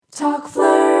Talk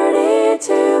flirty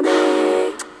to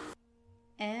me.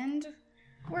 And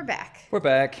we're back. We're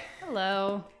back.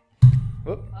 Hello.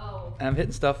 Whoop. Oh. I'm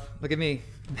hitting stuff. Look at me.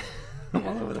 I'm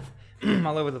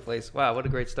all over the place. Wow, what a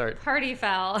great start. Party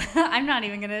foul. I'm not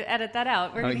even going to edit that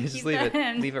out. We're going to just keep leave that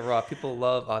it. in. Leave it raw. People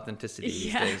love authenticity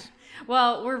these days.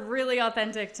 Well, we're really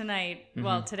authentic tonight. Mm-hmm.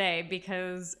 Well, today,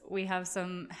 because we have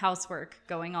some housework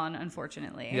going on,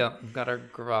 unfortunately. Yeah, we've got our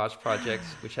garage project,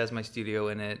 which has my studio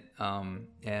in it.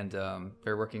 And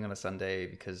we're working on a Sunday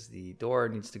because the door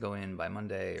needs to go in by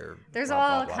Monday. Or There's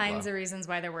all kinds of reasons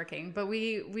why they're working. But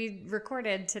we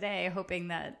recorded today hoping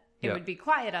that it would be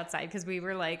quiet outside because we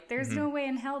were like, there's no way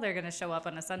in hell they're going to show up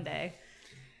on a Sunday.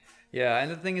 Yeah,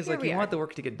 and the thing is, Here you want the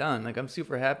work to get done. Like, I'm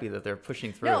super happy that they're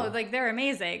pushing through. No, they're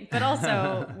amazing. But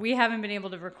also, we haven't been able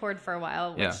to record for a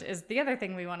while, which is the other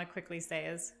thing we want to quickly say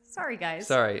is, sorry, guys.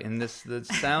 Sorry, and the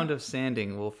sound of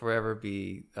sanding will forever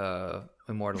be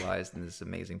immortalized in this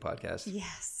amazing podcast.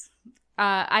 Yes.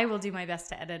 I will do my best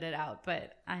to edit it out,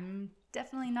 but I'm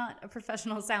definitely not a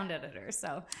professional sound editor,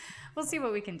 so we'll see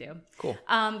what we can do. Cool.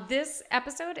 This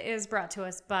episode is brought to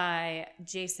us by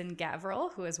Jason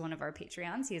Gavril, who is one of our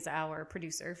Patreons. He's our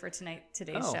producer for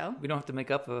today's show. We don't have to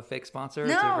make up a fake sponsor?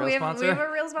 No, it's a real we sponsor? have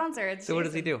a real sponsor. It's so Jason. What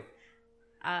does he do?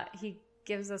 He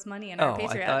gives us money in our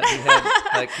Patreon. I thought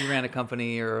he had, he ran a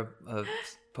company or a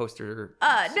poster.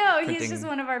 No, printing. he's just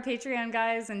one of our Patreon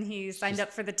guys, and he signed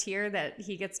up for the tier that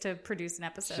he gets to produce an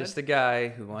episode. Just a guy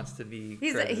who wants to be.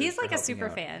 He's like a super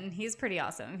fan. He's pretty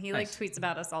awesome. He tweets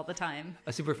about us all the time.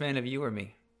 A super fan of you or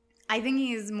me? I think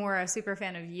he's more a super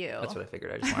fan of you. That's what I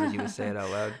figured. I just wanted you to say it out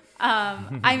loud.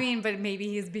 I mean, but maybe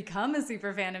he's become a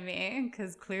super fan of me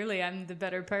because clearly I'm the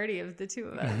better party of the two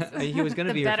of us. He was going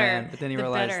to be your fan, but then he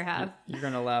realized you're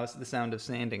going to allow the sound of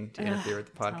sanding to interfere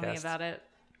with the podcast. Tell me about it.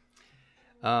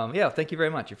 Thank you very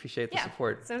much. I appreciate the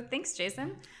support. So thanks,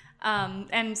 Jason.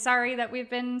 And sorry that we've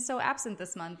been so absent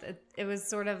this month. It was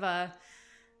sort of a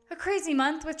crazy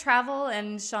month with travel,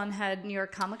 and Sean had New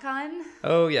York Comic Con.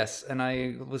 Oh, yes. And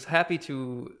I was happy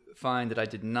to find that I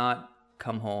did not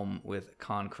come home with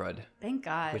con crud. Thank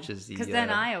God. Which is because then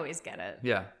I always get it.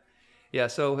 Yeah. Yeah,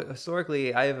 so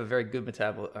historically, I have a very good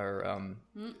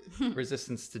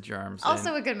resistance to germs.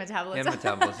 Also a good metabolism. And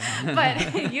metabolism.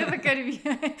 But you have a good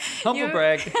humble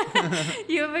brag.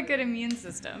 You have a good immune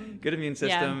system. Good immune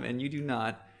system, and you do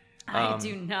not. I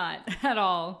do not at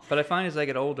all. But I find as I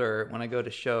get older, when I go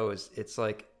to shows, it's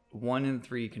like 1 in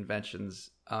 3 conventions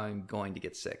I'm going to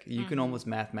get sick. You can almost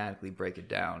mathematically break it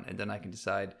down, and then I can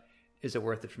decide, is it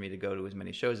worth it for me to go to as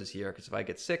many shows this year? Because if I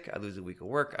get sick, I lose a week of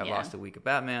work. I've lost a week of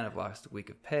Batman. I've lost a week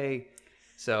of pay.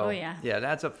 So, yeah, it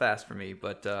adds up fast for me.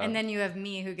 But and then you have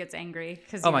me who gets angry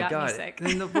because you got me sick.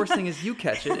 And the worst thing is you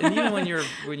catch it. And even when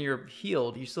you're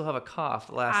healed, you still have a cough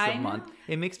that lasts a month.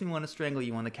 It makes me want to strangle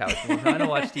you on the couch when we're trying to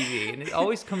watch TV. And it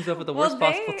always comes up at the worst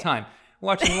possible time.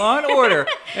 Watching Law and Order,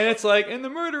 and it's like, and the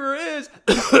murderer is.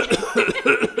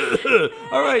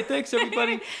 All right, thanks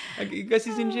everybody. I guess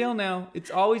he's in jail now. It's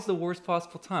always the worst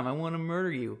possible time. I want to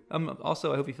murder you.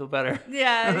 Also, I hope you feel better.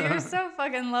 Yeah, you're so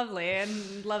fucking lovely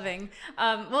and loving.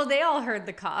 Well, they all heard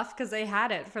the cough because they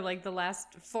had it for like the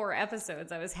last 4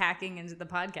 episodes. I was hacking into the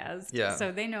podcast,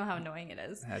 so they know how annoying it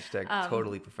is. #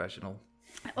 totally professional.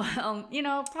 Well,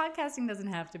 podcasting doesn't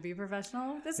have to be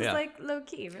professional. This is like low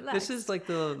key, relax. This is like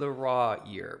the raw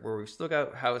year where we've still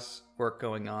got housework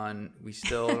going on. We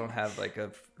still don't have like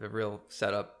a real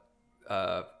setup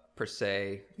per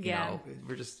se. You know,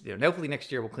 we're just hopefully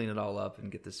next year we'll clean it all up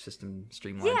and get this system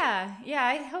streamlined. Yeah,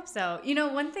 I hope so.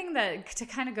 One thing that to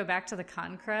kind of go back to the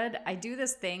con crud, I do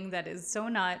this thing that is so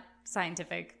not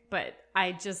scientific, but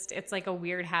it's like a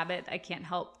weird habit I can't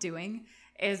help doing.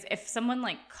 Is if someone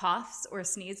like coughs or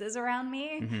sneezes around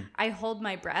me, I hold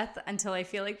my breath until I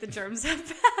feel like the germs have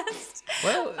passed.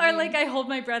 Or I hold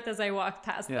my breath as I walk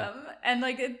past them. And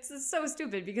like, it's so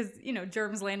stupid because,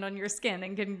 germs land on your skin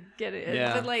and can get it.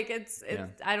 Yeah. But like, it's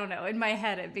I don't know. In my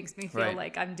head, it makes me feel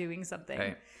like I'm doing something.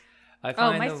 Right. I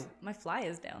find my fly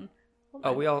is down.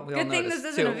 We all Good thing noticed,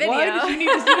 this isn't a video. Why did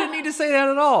you didn't need to say that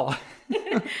at all.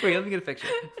 Wait, let me get a picture.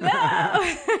 No.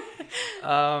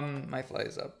 My fly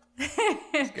is up.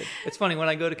 It's good. It's funny, when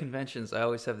I go to conventions, I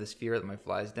always have this fear that my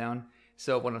fly's down.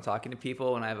 So when I'm talking to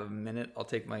people and I have a minute, I'll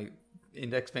take my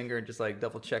index finger and just like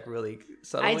double check really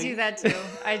subtly. I do that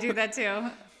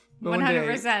too.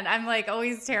 100%. I'm like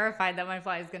always terrified that my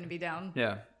fly is going to be down.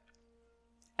 Yeah.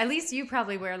 At least you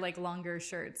probably wear like longer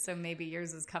shirts, so maybe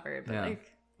yours is covered. But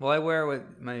well, I wear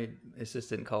what my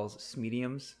assistant calls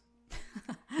mediums,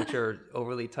 which are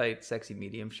overly tight, sexy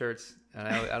medium shirts. And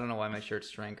I don't know why my shirts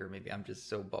shrank, or maybe I'm just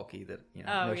so bulky that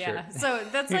no shirt. So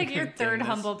that's like your third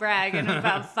humble brag in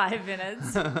about 5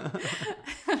 minutes.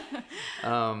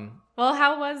 Well,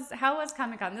 how was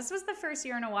Comic-Con? This was the first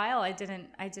year in a while I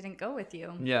didn't go with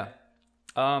you. Yeah.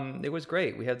 It was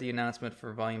great. We had the announcement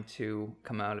for Volume 2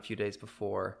 come out a few days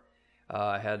before.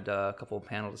 I had a couple of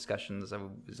panel discussions. I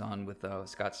was on with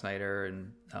Scott Snyder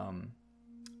and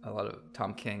a lot of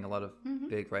Tom King, a lot of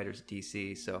big writers at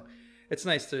DC. So it's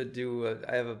nice to do.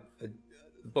 I have a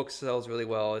book sells really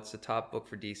well. It's a top book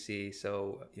for DC.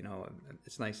 So,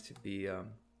 it's nice to be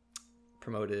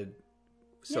promoted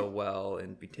so well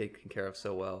and be taken care of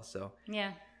so well. So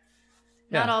yeah.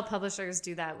 Not all publishers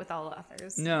do that with all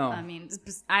authors. No. I mean,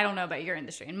 I don't know about your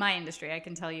industry. In my industry, I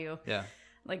can tell you,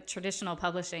 like traditional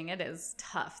publishing, it is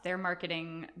tough. Their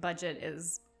marketing budget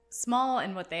is small,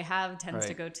 and what they have tends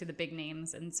to go to the big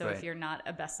names. And so if you're not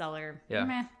a bestseller,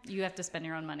 you have to spend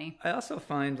your own money. I also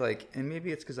find and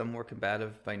maybe it's because I'm more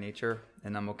combative by nature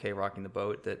and I'm okay rocking the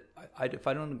boat, that if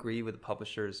I don't agree with the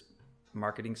publisher's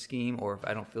marketing scheme, or if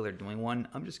I don't feel they're doing one,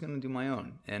 I'm just going to do my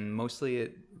own. And mostly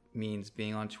it means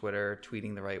being on Twitter,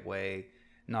 tweeting the right way,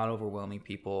 not overwhelming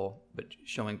people, but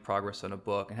showing progress on a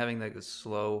book and having like a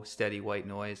slow, steady white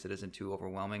noise that isn't too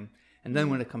overwhelming. And then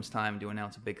when it comes time to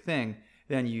announce a big thing,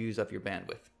 then you use up your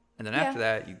bandwidth. And then after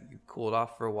that, you cool it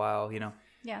off for a while,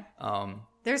 Yeah.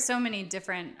 There's so many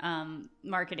different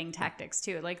marketing tactics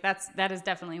too. Like that is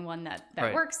definitely one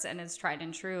that works and is tried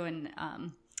and true. And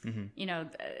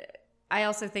I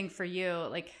also think for you,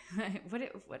 like,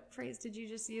 what phrase did you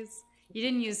just use? You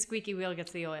didn't use squeaky wheel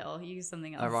gets the oil. You used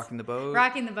something else. Rocking the boat?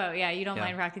 Rocking the boat, yeah. You don't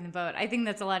mind rocking the boat. I think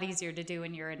that's a lot easier to do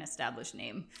when you're an established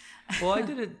name. Well, I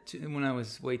did it when I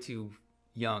was way too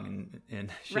young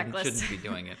and shouldn't be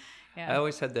doing it. I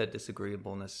always had that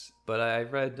disagreeableness. But I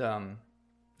read, there's a lot of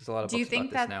books about this now. Do you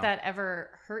think that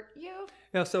ever hurt you?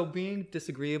 Yeah, so being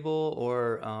disagreeable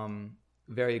or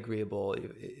very agreeable,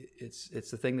 it's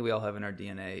the thing that we all have in our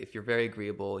DNA. If you're very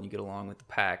agreeable and you get along with the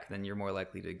pack, then you're more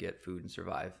likely to get food and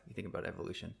survive. You think about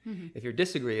evolution. If you're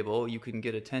disagreeable, you can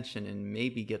get attention and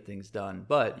maybe get things done,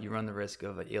 but you run the risk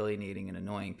of alienating and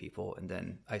annoying people and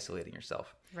then isolating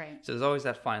yourself. Right. So there's always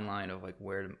that fine line of like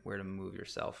where to move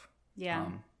yourself. Yeah.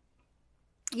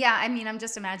 Yeah, I mean, I'm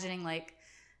just imagining like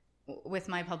with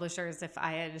my publishers, if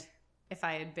I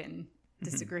had been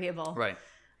disagreeable. Right.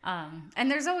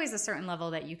 And there's always a certain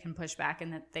level that you can push back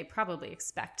and that they probably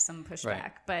expect some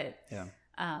pushback. But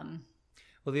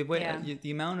well,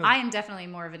 the amount of... I am definitely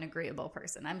more of an agreeable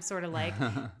person. I'm sort of like,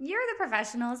 you're the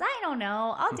professionals. I don't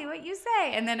know. I'll do what you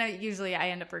say. And then usually I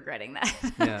end up regretting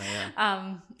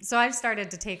that. So I've started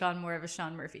to take on more of a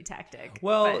Sean Murphy tactic.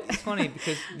 Well, it's funny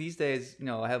because these days,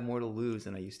 I have more to lose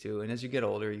than I used to. And as you get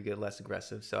older, you get less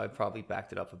aggressive. So I probably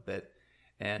backed it up a bit.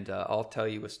 And I'll tell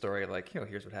you a story like,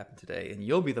 here's what happened today. And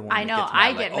you'll be the one I know. Gets mad,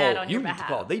 I get mad on your behalf.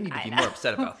 Call. They need to be more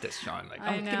upset about this, Sean. Like,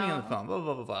 get me on the phone, blah,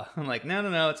 blah, blah, blah. I'm like,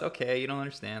 no, it's okay. You don't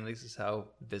understand. This is how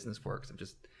business works. I'm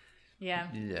just... Yeah.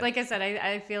 Like I said,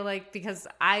 I feel like because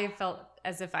I felt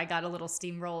as if I got a little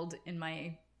steamrolled in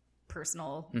my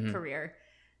personal career,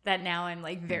 that now I'm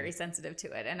like very sensitive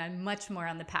to it. And I'm much more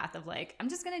on the path of like, I'm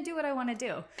just going to do what I want to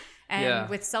do. And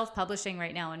with self-publishing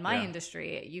right now in my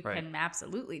industry, you can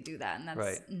absolutely do that. And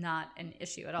that's not an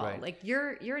issue at all. Right. Like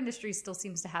your industry still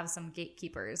seems to have some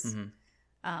gatekeepers.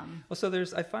 Well, so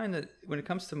I find that when it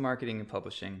comes to marketing and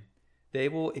publishing, they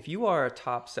will, if you are a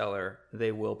top seller,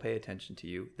 they will pay attention to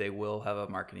you. They will have a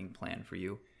marketing plan for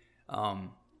you.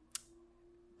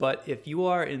 But if you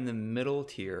are in the middle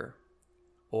tier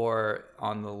or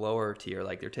on the lower tier,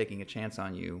 like they're taking a chance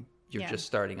on you, you're just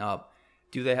starting up.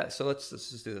 Do they have? So let's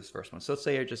just do this first one. So let's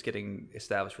say you're just getting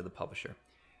established with a publisher.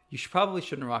 You probably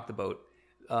shouldn't rock the boat,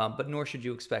 but nor should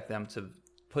you expect them to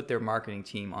put their marketing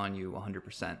team on you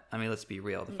 100%. I mean, let's be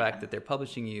real. The fact that they're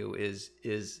publishing you is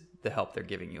the help they're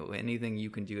giving you. Anything you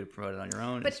can do to promote it on your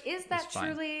own. But is that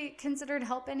truly considered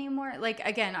help anymore? Like,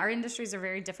 again, our industries are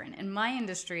very different. In my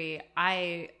industry,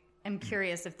 I am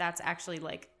curious if that's actually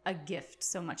like a gift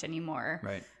so much anymore.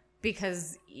 Right.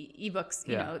 Because ebooks,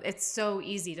 you know, it's so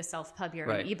easy to self-pub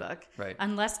your own ebook. Right.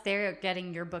 Unless they're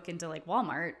getting your book into like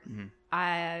Walmart,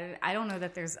 I don't know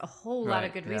that there's a whole lot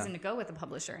of good reason to go with a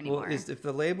publisher anymore. Well, if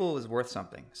the label is worth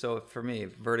something. So for me,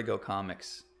 Vertigo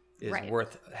Comics is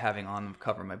worth having on the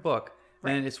cover of my book,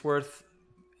 then it's worth,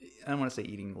 I don't want to say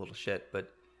eating a little shit,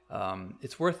 but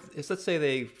it's worth, let's say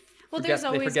they... Well, there's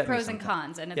always pros and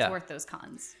cons, and it's worth those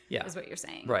cons, is what you're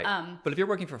saying. Right. But if you're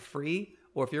working for free,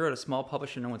 or if you're at a small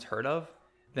publisher no one's heard of,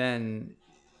 then,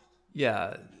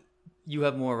 you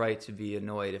have more right to be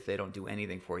annoyed if they don't do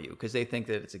anything for you, because they think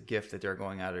that it's a gift that they're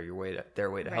going out of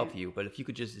their way to help you. But if you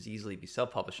could just as easily be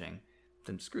self-publishing,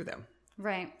 then screw them.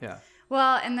 Right. Yeah.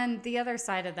 Well, and then the other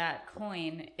side of that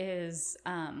coin is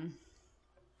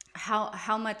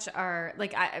how much are,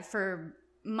 like, for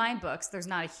my books, there's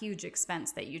not a huge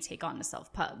expense that you take on to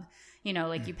self-pub. You know,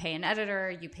 like you pay an editor,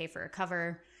 you pay for a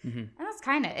cover, and that's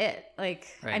kind of it. Like,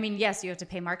 Right. I mean, yes, you have to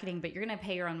pay marketing, but you're going to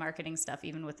pay your own marketing stuff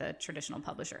even with a traditional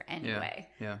publisher anyway.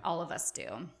 Yeah. All of us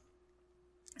do.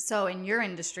 So in your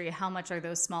industry, how much are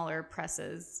those smaller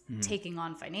presses taking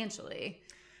on financially?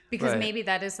 Because Right. maybe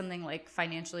that is something like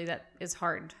financially that is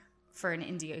hard for an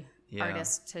indie Yeah.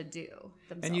 artist to do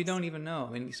themselves. And you don't even know.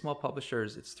 I mean, these small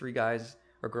publishers, it's 3 guys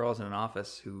or girls in an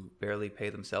office who barely pay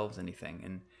themselves anything.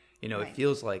 And, you know, Right. it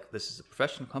feels like this is a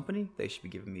professional company. They should be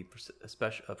giving me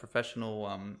professional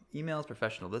emails,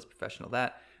 professional this, professional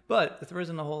that. But if there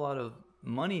isn't a whole lot of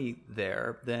money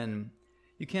there, then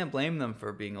you can't blame them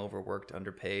for being overworked,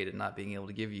 underpaid, and not being able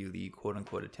to give you the quote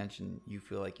unquote attention you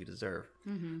feel like you deserve.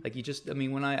 Like you just, I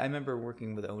mean, when I remember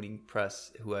working with Owning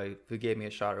Press, who gave me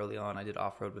a shot early on, I did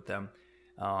off-road with them.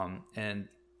 And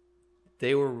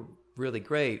they were really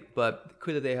great, but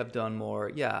could they have done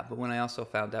more? Yeah. But when I also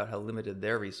found out how limited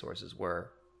their resources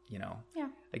were, you know, Yeah.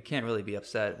 I can't really be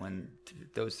upset when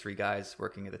those 3 guys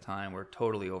working at the time were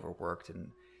totally overworked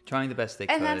and trying the best they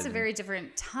could. And that's a very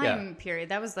different time period.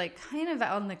 That was like kind of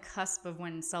on the cusp of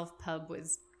when self-pub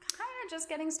was kind of just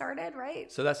getting started,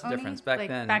 right? So that's the Oni? difference. Back like,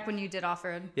 then, back when you did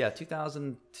off-road. yeah,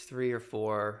 2003 or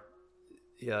 4.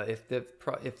 Yeah, if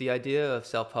the idea of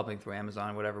self-pubbing through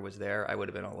Amazon, whatever was there, I would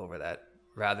have been all over that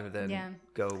rather than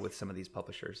go with some of these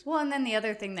publishers. Well, and then the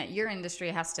other thing that your industry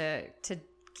has to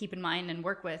keep in mind and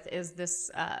work with is this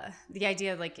the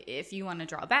idea of like if you want to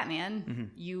draw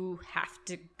Batman, you have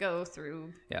to go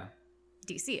through Yeah,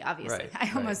 DC, obviously. Right,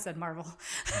 I almost said Marvel.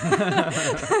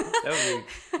 that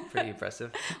would be pretty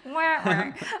impressive.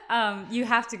 You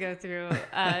have to go through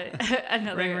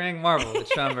another. Ring, ring, Marvel.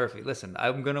 It's Sean Murphy. Listen,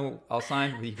 I'll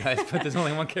sign with you guys, but there's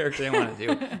only one character I want to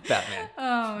do: Batman.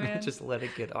 Oh man. Just let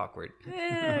it get awkward.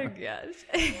 Oh gosh.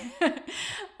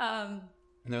 And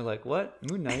they're like, "What?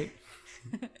 Moon Knight?"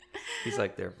 He's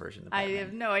like their version of I Batman.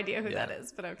 have no idea who that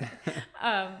is, but okay.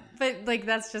 But like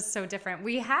that's just so different.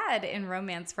 We had in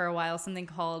romance for a while something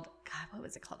called what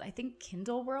was it called? I think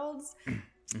Kindle Worlds,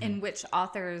 in which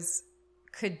authors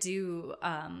could do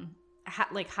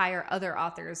like hire other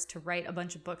authors to write a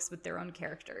bunch of books with their own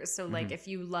characters. So like if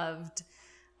you loved,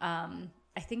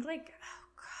 I think like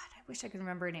I wish I could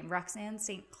remember her name. Roxanne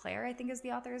St. Clair, I think is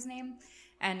the author's name.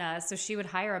 And so she would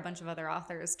hire a bunch of other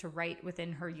authors to write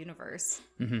within her universe.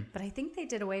 But I think they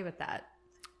did away with that.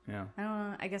 Yeah. I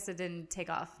don't know. I guess it didn't take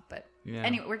off. But Yeah.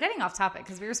 anyway, we're getting off topic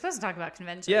because we were supposed to talk about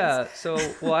conventions. Yeah. So,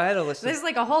 well, I had a list. There's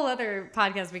like a whole other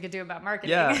podcast we could do about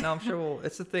marketing. Yeah, no, I'm sure.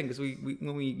 It's the thing because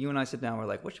you and I sit down, we're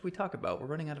like, what should we talk about? We're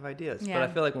running out of ideas. Yeah. But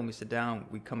I feel like when we sit down,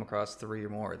 we come across 3 or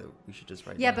more that we should just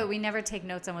write. Yeah, down. but we never take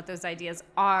notes on what those ideas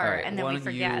are, All right, and then why we don't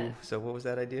forget. So what was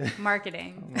that idea?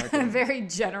 Marketing. Marketing. Very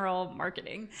general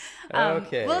marketing.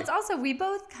 Okay. Well, it's also, we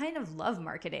both kind of love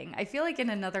marketing. I feel like in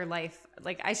another life,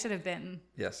 like I should have been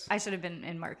Yes.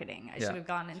 in marketing. I Yeah. should have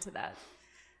gone into that.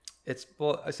 It's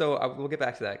well. So we'll get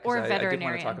back to that Or a I did want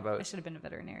veterinarian. to talk about. I should have been a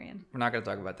veterinarian. We're not going to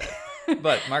talk about that.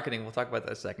 But marketing, we'll talk about that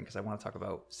in a second because I want to talk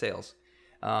about sales.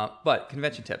 But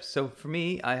convention tips. So for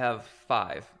me, I have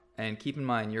 5. And keep in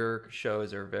mind, your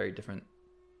shows are very different.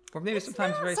 Or maybe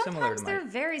sometimes very similar to Sometimes mine. they're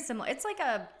very similar. It's like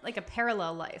a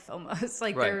parallel life almost.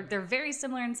 Like Right. they're very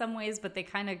similar in some ways, but they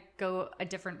kind of go a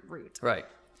different route. Right.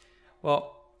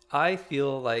 Well, I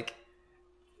feel like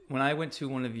when I went to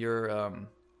one of your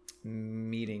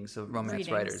meetings of romance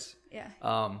Readings. writers, Yeah.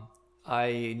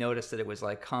 I noticed that it was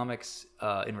like comics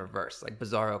in reverse, like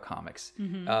Bizarro comics.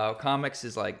 Mm-hmm. Comics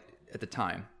is like, at the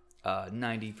time,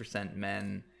 90%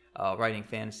 men writing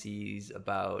fantasies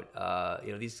about,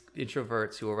 these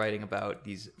introverts who are writing about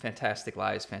these fantastic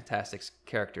lives, fantastic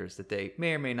characters that they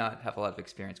may or may not have a lot of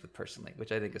experience with personally,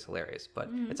 which I think is hilarious, but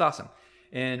it's awesome.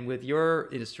 And with your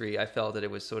industry, I felt that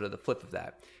it was sort of the flip of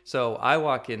that. So I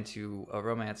walk into a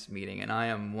romance meeting and I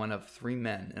am one of 3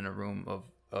 men in a room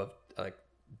of like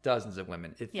dozens of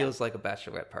women. It feels like a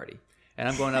bachelorette party. And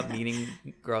I'm going up meeting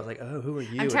girls like, oh, who are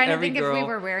you? I'm trying to Every think if girl- we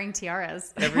were wearing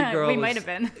tiaras. Every girl we was might have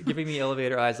been. giving me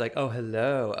elevator eyes like, oh,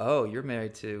 hello. Oh, you're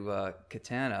married to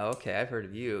Katana. Okay, I've heard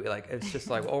of you. Like, it's just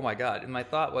like, oh my God. And my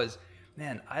thought was,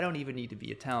 man, I don't even need to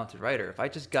be a talented writer. If I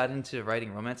just got into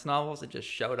writing romance novels and just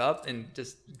showed up and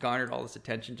just garnered all this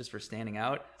attention just for standing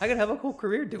out, I could have a whole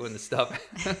career doing this stuff.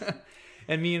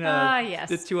 And me and Yes.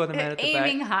 the 2 other men at the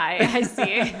Aiming back. high, I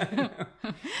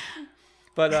see.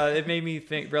 But it made me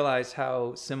realize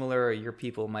how similar your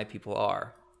people, my people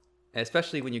are.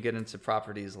 especially when you get into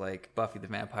properties like Buffy the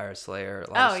Vampire Slayer,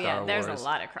 a lot of Star there's Wars, a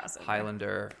lot of crossover.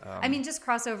 Highlander. I mean, just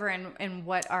crossover in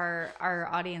what our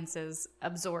audiences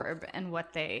absorb and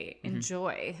what they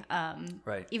enjoy.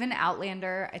 Right. Even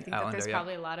Outlander. I think that Outlander, there's yeah.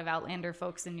 probably a lot of Outlander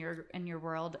folks in your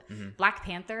world. Black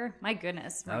Panther. My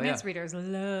goodness, romance readers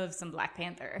love some Black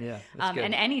Panther. Yeah, that's good.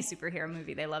 And any superhero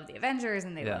movie, they love the Avengers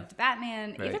and they loved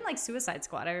Batman. Right. Even like Suicide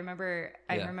Squad. I remember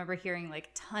hearing like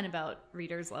a ton about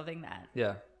readers loving that.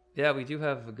 Yeah. Yeah, we do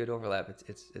have a good overlap.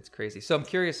 It's crazy. So I'm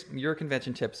curious, your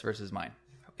convention tips versus mine.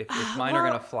 If mine are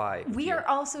Well, going to fly. with We you. are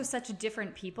also such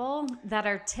different people that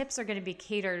our tips are going to be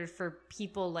catered for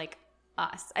people like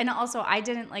us. And also, I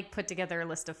didn't like put together a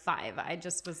list of 5. I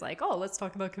just was like, oh, let's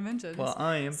talk about conventions. Well,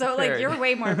 I am so prepared. like you're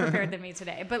way more prepared than me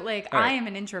today. But like All right. I am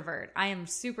an introvert. I am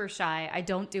super shy. I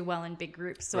don't do well in big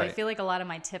groups. So I Right. feel like a lot of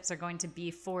my tips are going to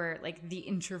be for like the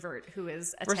introvert who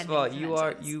is attending. First of all,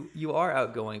 conventions. you are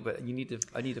outgoing, but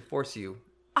I need to force you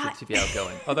to be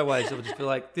outgoing. Otherwise, you'll just be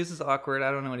like, this is awkward.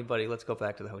 I don't know anybody. Let's go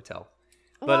back to the hotel.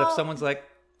 But if Well- someone's like,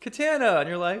 Katana, and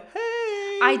you're like, hey.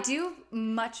 I do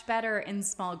much better in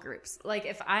small groups. Like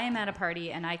if I am at a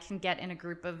party and I can get in a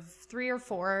group of 3 or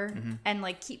 4 and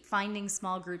like keep finding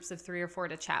small groups of 3 or 4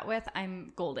 to chat with,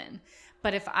 I'm golden.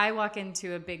 But if I walk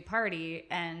into a big party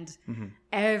and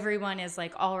everyone is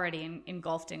like already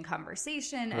engulfed in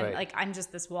conversation and Right. like I'm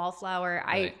just this wallflower,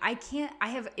 Right. I can't, I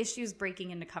have issues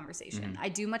breaking into conversation. I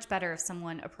do much better if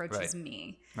someone approaches Right.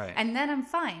 me. Right. And then I'm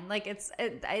fine. Like it's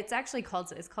actually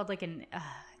called like an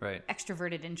Right.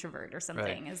 extroverted introvert or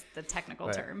something is the technical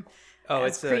Right. term. Oh,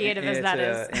 as creative as that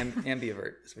is.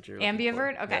 ambivert is what you're looking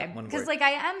Ambivert? for. Okay. Yeah, one Because word. like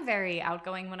I am very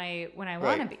outgoing when I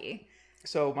want to be.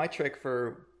 So my trick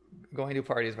for going to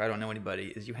parties where I don't know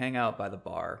anybody is you hang out by the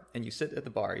bar and you sit at the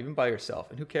bar, even by yourself,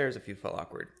 and who cares if you feel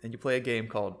awkward, and you play a game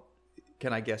called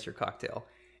Can I Guess Your Cocktail?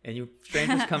 And you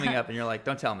strangers coming up and you're like,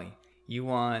 don't tell me. You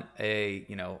want a,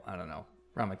 I don't know,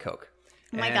 rum and Coke.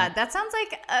 Oh my And- God, that sounds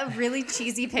like a really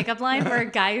cheesy pickup line for a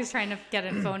guy who's trying to get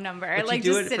a phone number. But Like you do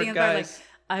just it sitting for in the bar like, guys-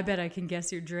 I bet I can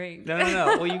guess your drink. No.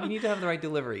 Well, you need to have the right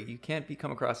delivery. You can't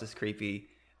come across as creepy.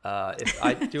 If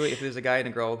I do it, if there's a guy and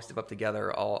a girl who step up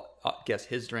together, I'll guess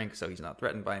his drink so he's not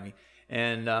threatened by me.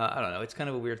 And I don't know. It's kind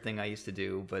of a weird thing I used to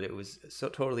do, but it was so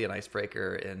totally an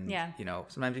icebreaker. And Yeah.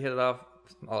 Sometimes you hit it off.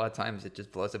 A lot of times it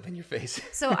just blows up in your face.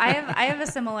 So I have a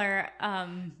similar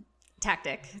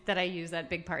tactic that I use at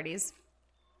big parties.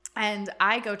 And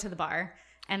I go to the bar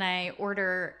and I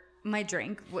order my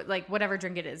drink, like whatever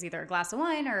drink it is, either a glass of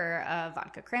wine or a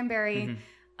vodka cranberry.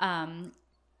 And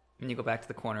you go back to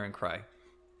the corner and cry.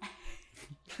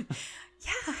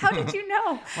 Yeah, how did you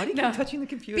know? Why do you keep touching the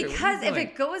computer? What are you Because if doing?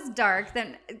 it goes dark,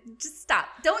 then just stop.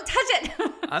 Don't touch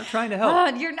it. I'm trying to help.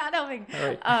 Oh, you're not helping. All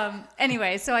right.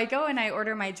 Anyway, so I go and I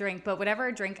order my drink, but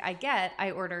whatever drink I get,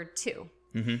 I order 2.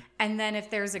 Mm-hmm. And then if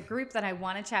there's a group that I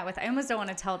want to chat with, I almost don't want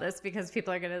to tell this because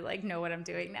people are going to like know what I'm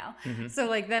doing now. Mm-hmm. So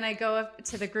like then I go up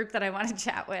to the group that I want to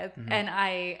chat with and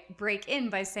I break in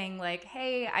by saying like,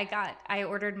 hey, I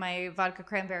ordered my vodka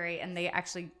cranberry and they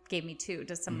actually gave me 2.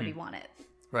 Does somebody want it?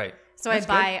 Right. So That's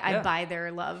good. I Yeah. buy their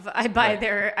love. I buy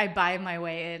Right. I buy my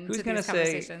way into Who's these going to say,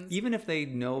 conversations. even if they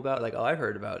know about, like, oh, I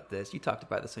heard about this. You talked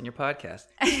about this on your podcast.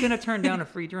 Who's going to turn down a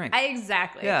free drink?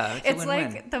 Exactly. Yeah, it's a it's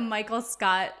win-win. like the Michael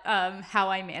Scott How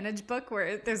I Manage book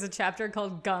where there's a chapter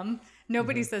called gum.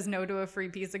 Nobody says no to a free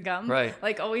piece of gum. Mm-hmm. Right.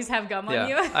 Like always have gum Yeah, on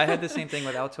you. I had the same thing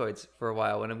with Altoids for a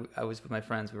while. When I was with my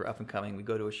friends, we were up and coming. We'd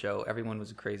go to a show. Everyone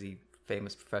was a crazy,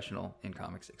 famous professional in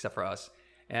comics, except for us.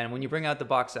 And when you bring out the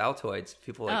box of Altoids,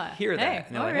 people like hear that. hey,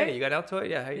 And they're like, alright. hey, you got Altoid?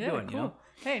 Yeah, how you doing? Cool. You know?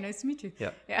 Hey, nice to meet you.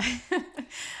 Yeah.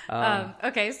 Yeah.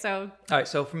 Okay, so All right,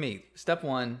 so for me, step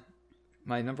 1,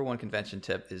 my number 1 convention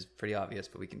tip is pretty obvious,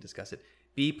 but we can discuss it.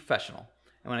 Be professional.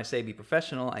 And when I say be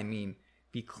professional, I mean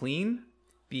be clean,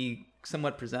 be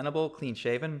somewhat presentable, clean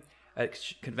shaven. At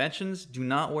conventions, do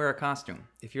not wear a costume.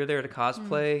 If you're there to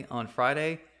cosplay on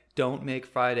Friday, don't make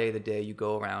Friday the day you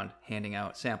go around handing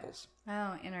out samples.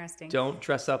 oh, interesting. Don't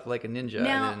dress up like a ninja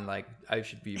Now- and then like I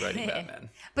should be writing Batman.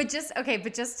 But just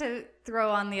to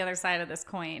throw on the other side of this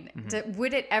coin,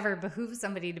 would it ever behoove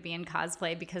somebody to be in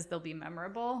cosplay because they'll be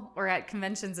memorable? Or at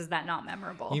conventions, is that not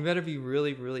memorable? You better be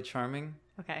really, really charming.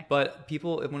 Okay. But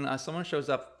people, when someone shows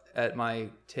up at my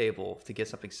table to get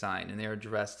something signed and they're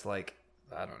dressed like,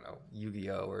 I don't know,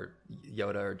 Yu-Gi-Oh! Or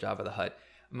Yoda or Jabba the Hutt,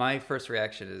 my first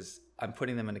reaction is I'm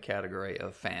putting them in the category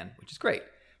of fan, which is great.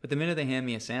 But the minute they hand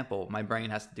me a sample, my brain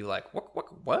has to do like,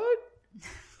 what?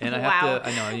 And I have Wow. to,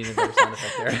 I know, I need a better sound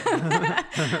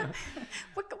effect there.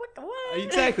 What?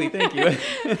 Exactly, thank you.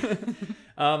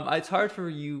 It's hard for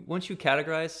you, once you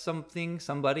categorize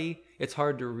somebody, it's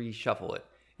hard to reshuffle it.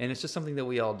 And it's just something that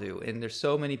we all do. And there's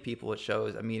so many people at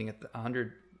shows. I'm meeting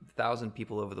 100,000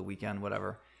 people over the weekend,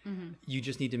 whatever. You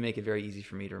just need to make it very easy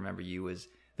for me to remember you as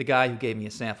the guy who gave me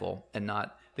a sample and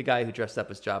not the guy who dressed up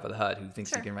as Jabba the Hutt who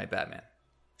thinks he can write Batman.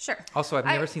 Sure. Also, I've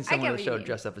never seen someone at a show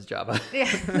dressed up as Jabba.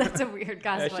 Yeah, that's a weird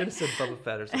cosplay. I should have said Boba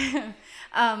Fett or something.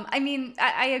 I mean,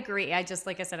 I agree. I just,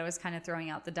 like I said, I was kind of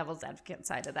throwing out the devil's advocate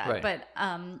side of that. Right. But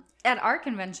at our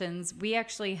conventions, we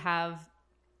actually have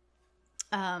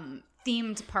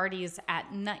themed parties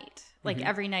at night. Like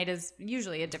every night is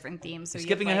usually a different theme. So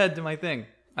Skipping you have, ahead to my thing.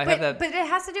 I have that. But it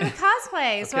has to do with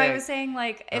cosplay. So I Okay. was saying,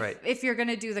 like, Right. if you're going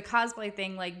to do the cosplay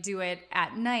thing, like, do it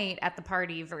at night at the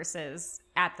party versus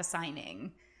at the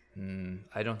signing.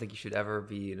 I don't think you should ever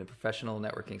be in a professional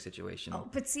networking situation.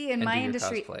 But see, in and my do your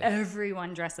industry, cosplay.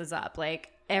 everyone dresses up. Like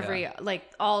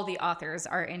like all the authors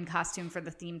are in costume for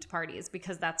the themed parties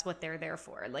because that's what they're there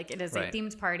for. Like it is Right. a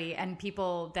themed party, and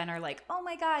people then are like, "Oh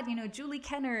my god, Julie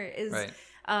Kenner is." Right.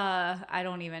 I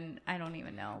don't even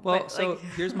know. Well, But, so like,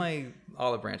 here's my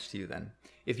olive branch to you then.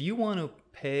 If you want to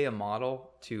pay a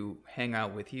model to hang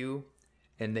out with you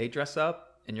and they dress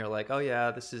up and you're like, oh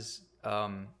yeah, this is,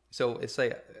 so it's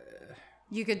like,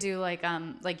 you could do like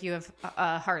you have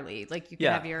Harley, like you could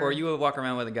yeah, have your or you would walk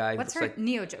around with a guy what's who her looks like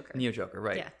Neo Joker. Neo Joker,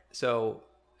 right? Yeah. So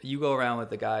you go around with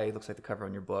the guy who looks like the cover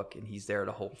on your book and he's there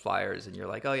to hold flyers and you're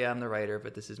like, oh yeah, I'm the writer,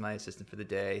 but this is my assistant for the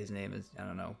day. His name is, I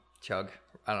don't know, Chug.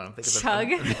 I don't know. Think of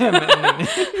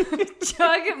Chug.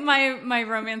 Chug, my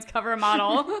romance cover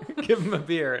model. Give him a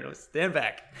beer and stand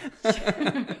back.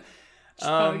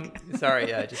 Sorry,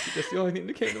 yeah, just the only thing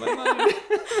that came to my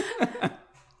mind.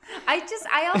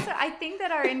 I think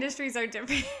that our industries are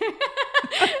different.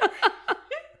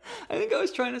 I think I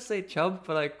was trying to say Chub,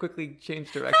 but I quickly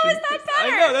changed direction. How is that I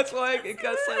better? know, that's why it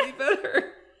got slightly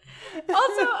better.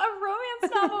 Also, a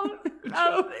romance novel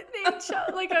named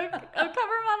Chub, like a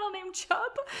cover model named Chub.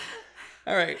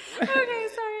 All right. Okay, sorry,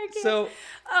 I can't. So,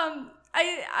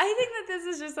 I think that this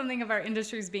is just something of our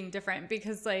industries being different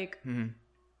because, like,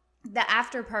 the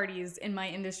after parties in my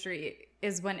industry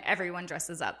is when everyone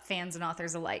dresses up, fans and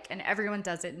authors alike, and everyone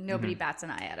does it. Nobody bats an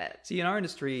eye at it. see, in our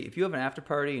industry, if you have an after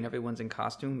party and everyone's in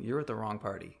costume, you're at the wrong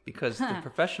party because the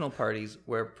professional parties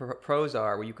where pros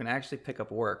are, where you can actually pick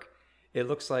up work, it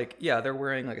looks like, yeah, they're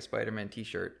wearing like a Spider-Man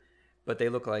t-shirt, but they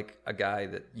look like a guy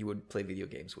that you would play video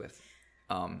games with.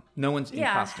 No one's in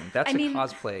costume. That's a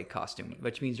cosplay costume,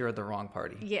 which means you're at the wrong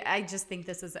party. Yeah, I just think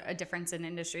this is a difference in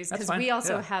industries That's because fine. we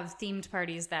also Yeah. have themed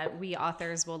parties that we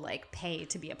authors will like pay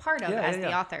to be a part of Yeah, as yeah, the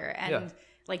yeah. author, and Yeah.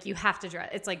 like you have to dress.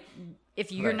 It's like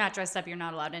if you're Right. not dressed up, you're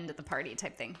not allowed into the party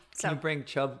type thing. So Can you bring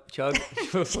Chug?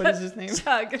 What is his name?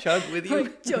 Chug. Chug with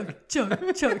you? Chug.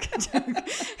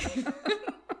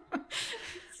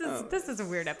 This is a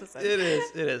weird episode. It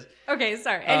is. Okay,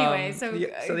 sorry. Anyway, so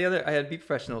the other, I had be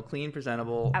professional, clean,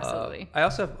 presentable. Absolutely. I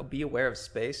also have be aware of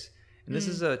space, and this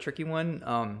is a tricky one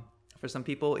for some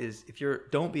people. Is if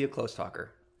don't be a close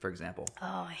talker, for example.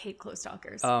 oh, I hate close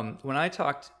talkers. When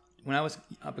I was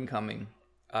up and coming,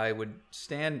 I would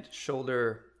stand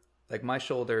like my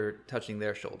shoulder touching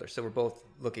their shoulder, so we're both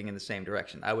looking in the same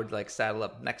direction. I would like saddle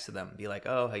up next to them, and be like,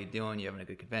 "Oh, how you doing? You having a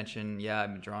good convention? Yeah,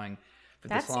 I've been drawing for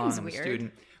That this long. seems I'm a weird.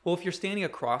 student." Well, if you're standing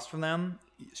across from them,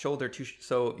 shoulder to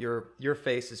so your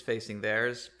face is facing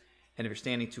theirs, and if you're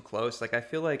standing too close, like I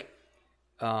feel like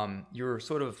you're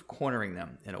sort of cornering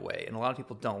them in a way, and a lot of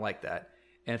people don't like that.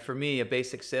 And for me, a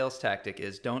basic sales tactic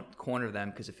is don't corner them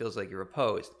because it feels like you're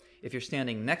opposed. If you're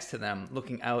standing next to them,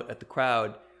 looking out at the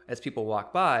crowd as people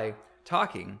walk by,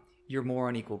 talking, you're more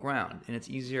on equal ground, and it's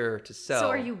easier to sell. so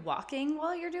are you walking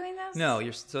while you're doing this? No,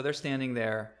 so they're standing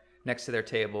there next to their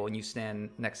table, and you stand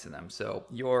next to them. So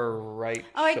your right.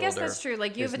 Oh, I guess shoulder that's true.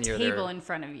 Like you is have a near table their- in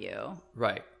front of you.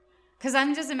 Right. Because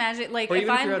I'm just imagining, like, Or if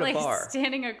even if I'm you're at a like bar.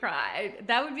 standing across,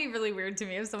 that would be really weird to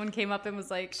me if someone came up and was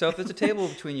like, So if there's a table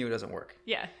between you, it doesn't work.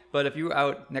 yeah. But if you're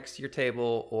out next to your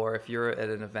table, or if you're at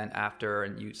an event after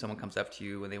and someone comes up to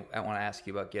you and they want to ask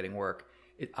you about getting work,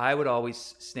 I would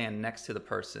always stand next to the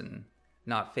person,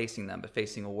 not facing them, but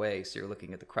facing away, so you're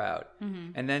looking at the crowd.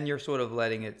 Mm-hmm. And then you're sort of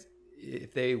letting it,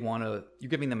 if they want to, you're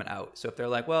giving them an out. So if they're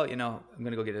like, well, I'm going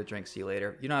to go get a drink, see you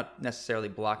later, you're not necessarily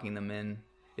blocking them in.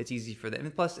 It's easy for them.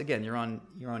 And plus, again, you're on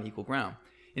equal ground.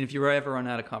 And if you ever run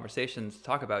out of conversations to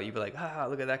talk about, you'd be like,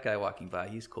 look at that guy walking by,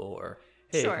 he's cool, or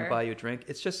hey, Sure. I can buy you a drink.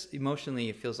 It's just emotionally,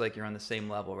 it feels like you're on the same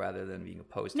level rather than being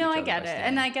opposed to No, each I other. get by it. standing.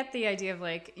 And I get the idea of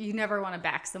like, you never want to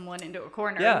back someone into a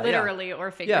corner, Yeah, literally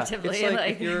or figuratively. Yeah, it's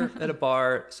like if you're at a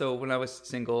bar. So when I was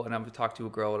single and I would talk to a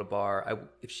girl at a bar,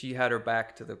 if she had her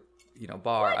back to the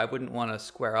bar, I wouldn't want to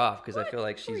square off because I feel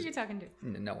like Who are she's you talking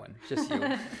to? no one, just you.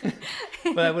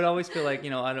 But I would always feel like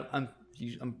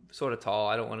I'm sort of tall.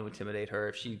 I don't want to intimidate her.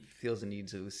 If she feels the need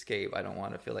to escape, I don't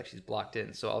want to feel like she's blocked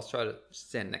in. So I'll try to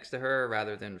stand next to her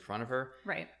rather than in front of her.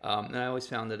 Right. And I always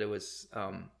found that it was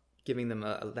giving them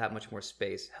that much more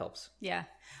space helps. Yeah.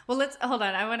 Well, let's hold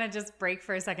on. I want to just break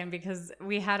for a second because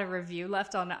we had a review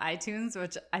left on iTunes,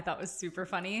 which I thought was super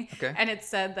funny. Okay. And it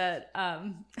said that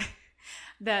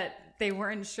that they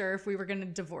weren't sure if we were going to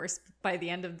divorce by the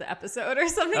end of the episode or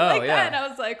something like that. And I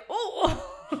was like, oh.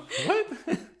 What?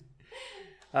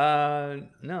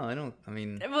 No, I don't. I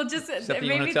mean, well, just it something you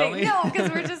made want me to tell think. me? No, because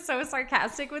we're just so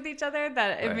sarcastic with each other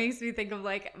that it Right. makes me think of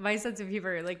like my sense of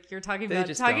humor. Like you're talking They about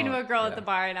just talking to don't, a girl yeah. at the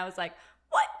bar, and I was like,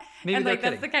 "What?" Maybe and they're like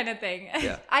that's kidding. the kind of thing.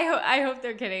 Yeah. I hope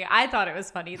they're kidding. I thought it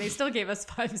was funny. They still gave us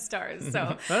 5 stars,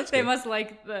 so That's they good. must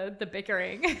like the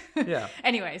bickering. Yeah.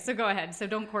 Anyway, so go ahead. So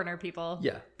don't corner people.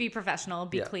 Yeah. Be professional.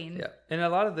 Be yeah, clean. Yeah, and a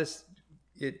lot of this,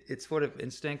 it's sort of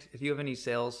instinct. If you have any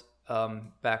sales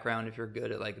background, if you're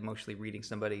good at like emotionally reading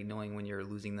somebody, knowing when you're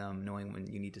losing them, knowing when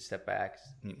you need to step back,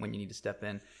 when you need to step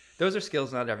in, those are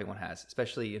skills not everyone has,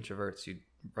 especially introverts who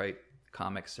write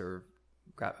comics or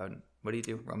what do you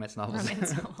do? Romance novels.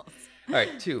 Romance novels. All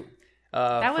right, 2.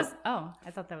 That was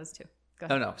I thought that was 2. Go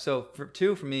ahead. Oh no. So for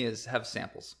 2 for me is have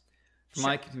samples. For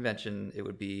my convention, it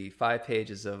would be 5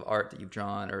 pages of art that you've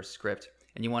drawn or a script,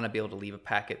 and you want to be able to leave a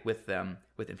packet with them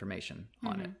with information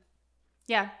on it.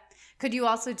 Yeah. Could you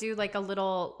also do like a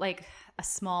little, like a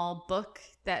small book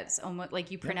that's almost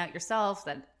like you print out yourself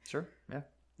that Sure. Yeah.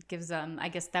 gives I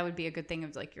guess that would be a good thing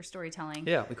of like your storytelling.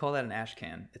 Yeah, we call that an ash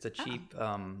can. It's a cheap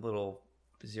little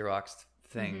Xerox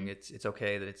thing. It's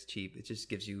okay that it's cheap. It just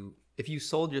gives you, if you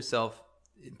sold yourself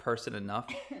in person enough,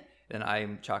 then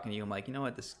I'm talking to you. I'm like, you know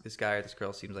what, this guy or this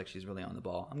girl seems like she's really on the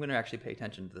ball. I'm going to actually pay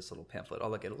attention to this little pamphlet.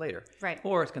 I'll look at it later. Right.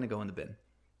 Or it's going to go in the bin.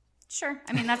 Sure.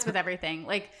 I mean, that's with everything.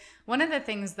 Like one of the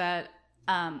things that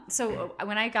so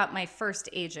when I got my first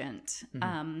agent,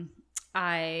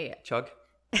 I Chug?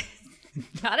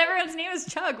 not everyone's name is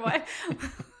Chug.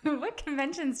 What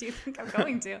conventions do you think I'm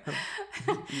going to?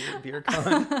 Beer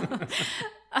con.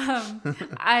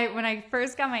 When I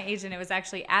first got my agent, it was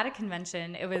actually at a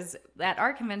convention. It was at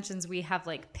our conventions, we have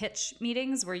like pitch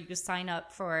meetings where you sign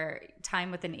up for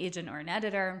time with an agent or an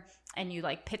editor and you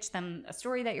like pitch them a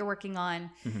story that you're working on.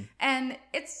 And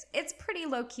it's pretty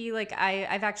low key. Like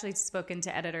I've actually spoken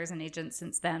to editors and agents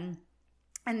since then.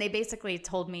 And they basically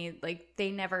told me like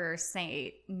they never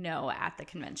say no at the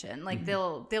convention. Like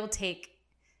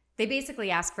they basically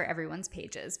ask for everyone's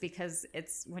pages because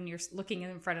it's when you're looking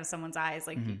in front of someone's eyes,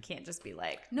 like you can't just be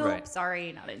like, nope, Right.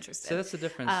 sorry, not interested. So that's the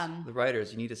difference. The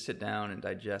writers, you need to sit down and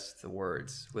digest the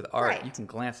words. With art, Right. you can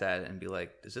glance at it and be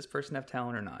like, does this person have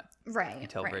talent or not? Right. You can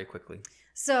tell right. very quickly.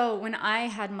 So when I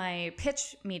had my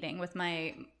pitch meeting with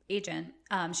my agent,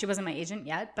 she wasn't my agent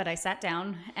yet, but I sat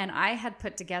down and I had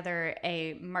put together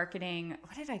a marketing,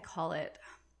 what did I call it?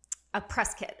 A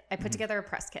press kit. I put together a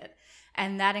press kit.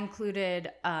 And that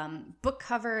included book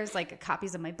covers, like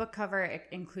copies of my book cover. It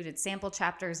included sample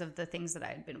chapters of the things that I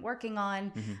had been working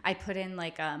on. I put in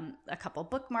like a couple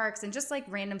bookmarks and just like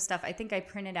random stuff. I think I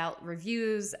printed out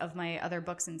reviews of my other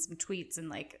books and some tweets and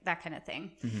like that kind of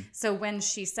thing. So when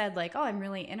she said like, oh, I'm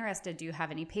really interested. Do you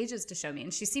have any pages to show me?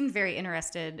 And she seemed very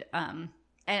interested.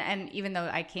 And even though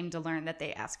I came to learn that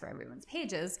they ask for everyone's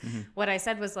pages, what I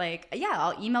said was like, yeah,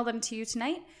 I'll email them to you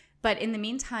tonight. But in the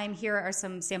meantime, here are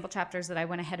some sample chapters that I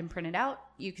went ahead and printed out.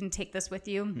 You can take this with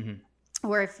you.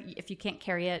 Or if you can't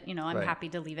carry it, you know, I'm Right. happy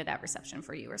to leave it at reception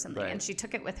for you or something. Right. And she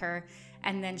took it with her.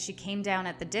 And then she came down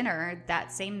at the dinner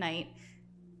that same night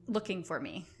looking for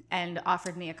me and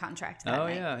offered me a contract that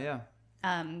night. Yeah.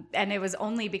 And it was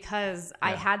only because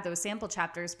I had those sample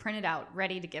chapters printed out,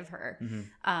 ready to give her.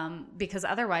 Because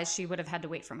otherwise she would have had to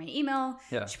wait for my email.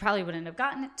 Yeah. She probably wouldn't have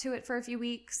gotten to it for a few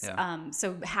weeks. Yeah.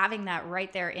 So having that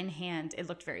right there in hand, it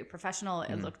looked very professional.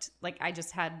 It looked like I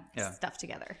just had stuff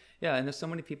together. Yeah, and there's so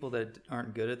many people that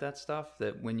aren't good at that stuff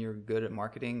that when you're good at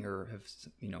marketing or have,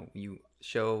 you know, you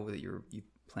show that you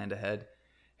planned ahead,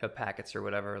 have packets or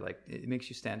whatever, like it makes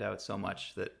you stand out so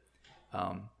much that,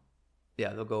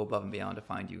 they'll go above and beyond to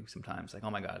find you sometimes. Like, oh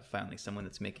my God, finally someone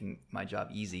that's making my job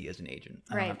easy as an agent.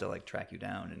 I don't have to like track you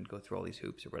down and go through all these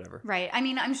hoops or whatever. Right. I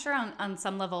mean, I'm sure on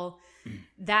some level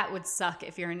that would suck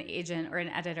if you're an agent or an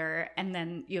editor and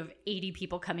then you have 80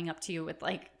 people coming up to you with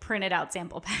like printed out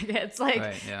sample packets.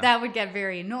 Like that would get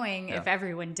very annoying if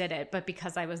everyone did it. But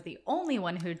because I was the only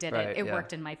one who did it, it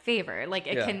worked in my favor. Like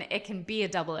it can be a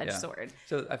double-edged sword.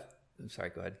 So I'm sorry,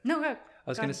 go ahead. No, go. I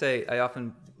was going to say,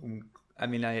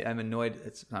 I'm annoyed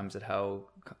sometimes at how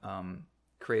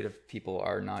creative people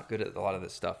are not good at a lot of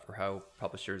this stuff or how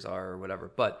publishers are or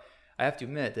whatever. But I have to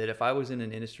admit that if I was in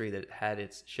an industry that had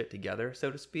its shit together,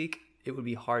 so to speak, it would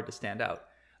be hard to stand out.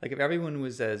 Like if everyone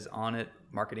was as on it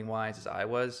marketing wise as I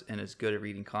was, and as good at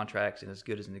reading contracts, and as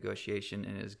good as negotiation,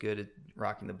 and as good at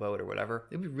rocking the boat or whatever,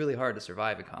 it'd be really hard to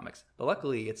survive in comics. But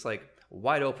luckily, it's like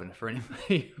wide open for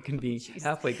anybody who can be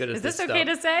halfway good at Is this this stuff. okay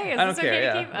to say? Is I don't this care, okay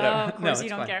yeah, to keep? whatever. Oh, of No, course you it's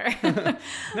don't fine. care.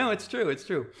 No, it's true. It's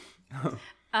true.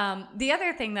 The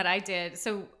other thing that I did,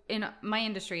 so in my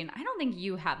industry, and I don't think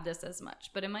you have this as much,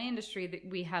 but in my industry,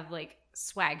 we have like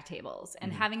swag tables,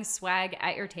 and having swag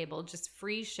at your table, just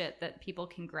free shit that people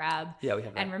can grab Yeah, we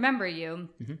have that. and remember you,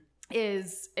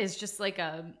 is just like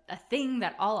a thing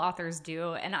that all authors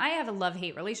do. And I have a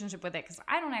love-hate relationship with it because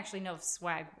I don't actually know if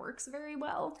swag works very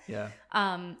well. Yeah.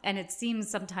 And it seems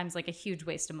sometimes like a huge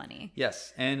waste of money.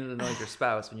 Yes, and it annoys your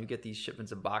spouse when you get these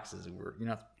shipments of boxes where you're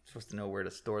not supposed to know where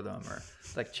to store them, or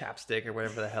like chapstick or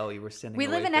whatever the hell you were sending. We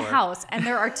away live in a for. house and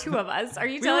there are two of us. Are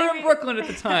you We telling were me? in Brooklyn at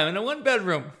the time in a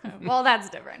 1-bedroom. Well, that's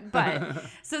different. But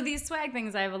so these swag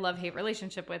things I have a love-hate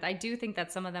relationship with. I do think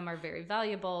that some of them are very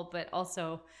valuable, but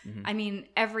also, I mean,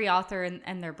 every author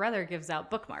and their brother gives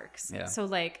out bookmarks. Yeah. So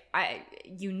like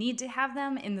you need to have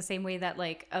them in the same way that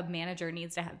like a manager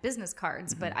needs to have business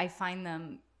cards, but I find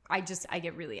them, I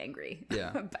get really angry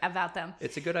Yeah. about them.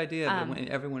 It's a good idea, but when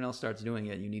everyone else starts doing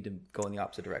it, you need to go in the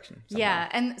opposite direction. somehow. Yeah,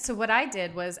 and so what I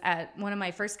did was at one of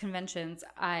my first conventions,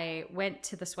 I went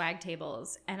to the swag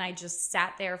tables and I just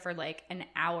sat there for like an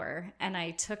hour and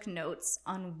I took notes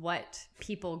on what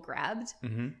people grabbed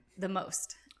the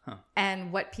most.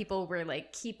 And what people were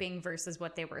like keeping versus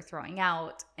what they were throwing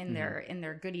out in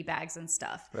their goodie bags and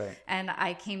stuff. Right. And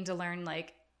I came to learn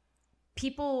like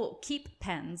people keep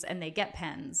pens and they get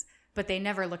pens, but they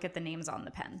never look at the names on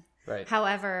the pen. Right.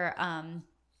 However,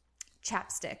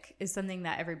 chapstick is something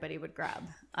that everybody would grab,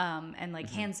 and like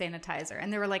hand sanitizer.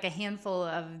 And there were like a handful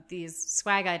of these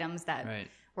swag items that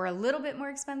were a little bit more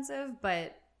expensive,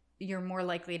 but you're more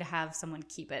likely to have someone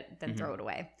keep it than throw it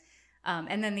away.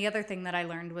 And then the other thing that I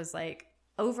learned was like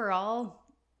overall,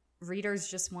 readers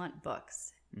just want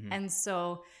books. And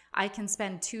so I can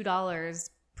spend $2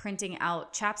 printing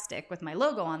out chapstick with my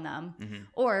logo on them,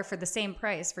 or for the same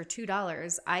price, for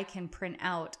 $2, I can print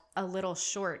out a little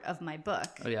short of my book.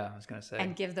 Oh yeah, I was gonna say.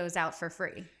 And give those out for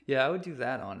free. Yeah, I would do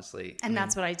that honestly. And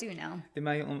that's what I do now.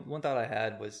 My one thought I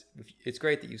had was, it's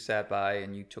great that you sat by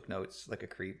and you took notes like a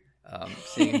creep,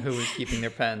 seeing who was keeping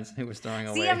their pens, who was throwing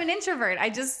away. See, I'm an introvert. I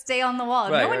just stay on the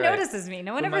wall. Right, no one right. notices me.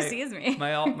 No one ever sees me.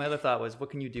 my other thought was, what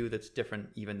can you do that's different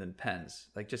even than pens?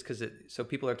 Like just because so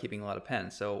people are keeping a lot of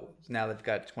pens. So now they've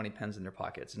got 20 pens in their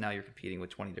pockets. And now you're competing with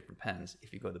 20 different pens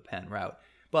if you go the pen route.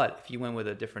 But if you went with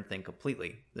a different thing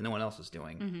completely that no one else was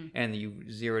doing, and you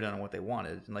zeroed in on what they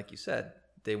wanted, and like you said,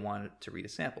 they wanted to read a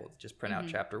sample, just print out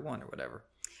chapter 1 or whatever.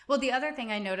 Well, the other thing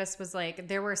I noticed was like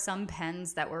there were some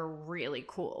pens that were really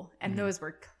cool, and those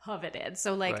were coveted.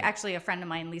 So like actually a friend of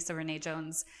mine, Lisa Renee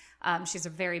Jones, she's a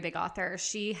very big author.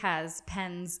 She has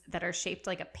pens that are shaped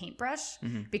like a paintbrush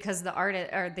because the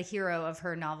artist or the hero of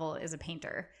her novel is a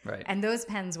painter. Right. And those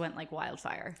pens went like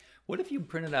wildfire. What if you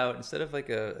printed out, instead of like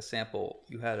a sample,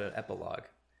 you had an epilogue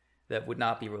that would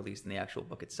not be released in the actual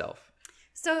book itself?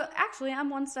 So actually, I'm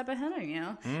one step ahead of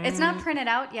you. It's not printed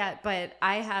out yet, but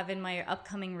I have in my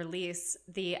upcoming release,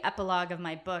 the epilogue of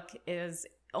my book is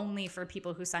only for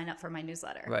people who sign up for my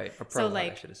newsletter. Right. Or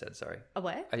prologue, I should have said, sorry. A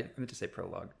what? I meant to say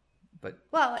prologue. But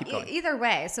well, either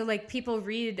way. So like people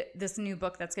read this new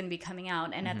book that's going to be coming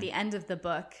out, and at the end of the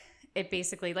book, it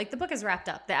basically, like the book is wrapped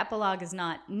up. The epilogue is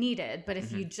not needed, but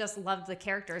if you just love the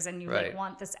characters and you like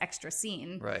want this extra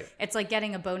scene, it's like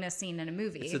getting a bonus scene in a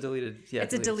movie. It's a deleted,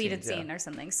 it's a deleted scene or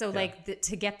something. So like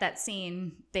to get that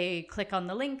scene, they click on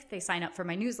the link, they sign up for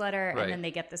my newsletter, and then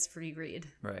they get this free read.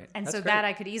 Right. And That's so great. that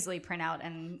I could easily print out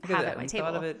and have at my table.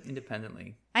 We thought of it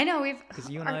independently. I know because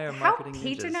you and I are marketing How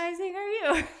patronizing are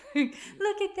you?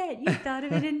 Look at that! You thought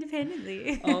of it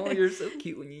independently. Oh, you're so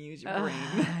cute when you use your brain.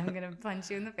 I'm gonna punch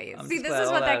you in the face. I'm See, this is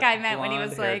what that guy meant when he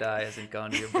was like, "Dye hasn't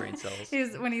gone to your brain cells."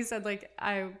 When he said like,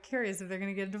 "I'm curious if they're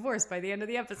gonna get a divorce by the end of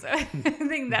the episode." I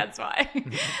think that's why.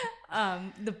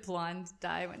 The blonde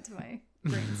dye went to my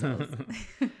brain cells.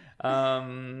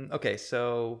 Okay,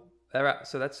 so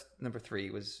that's number 3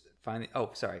 was find.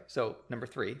 So number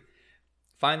 3,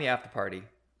 find the after party,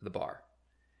 the bar.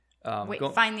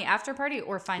 Find the after party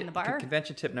or find the bar?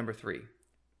 Convention tip number 3.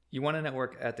 You want to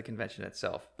network at the convention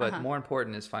itself, but more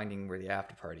important is finding where the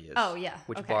after party is. Oh, yeah.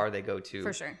 Which bar they go to.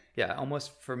 For sure. Yeah,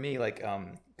 almost for me, like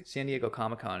San Diego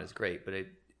Comic-Con is great, but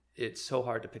it's so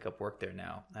hard to pick up work there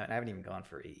now. I haven't even gone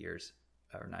for 8 years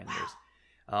or 9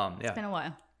 years. It's been a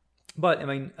while. But, I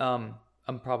mean,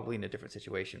 I'm probably in a different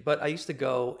situation. But I used to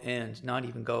go and not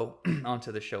even go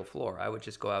onto the show floor. I would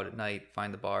just go out at night,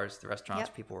 find the bars, the restaurants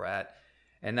people were at.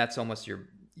 And that's almost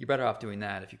you're better off doing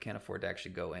that if you can't afford to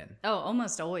actually go in. Oh,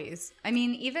 almost always. I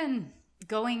mean, even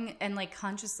going and like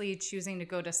consciously choosing to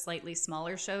go to slightly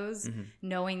smaller shows,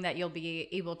 knowing that you'll be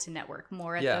able to network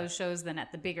more at those shows than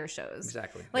at the bigger shows.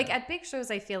 Exactly. Like at big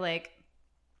shows, I feel like,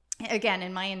 again,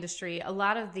 in my industry, a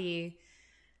lot of the,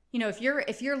 you know, if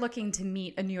you're looking to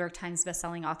meet a New York Times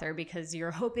bestselling author because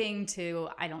you're hoping to,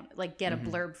 get a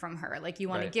blurb from her, like you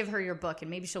want to give her your book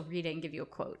and maybe she'll read it and give you a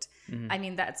quote. I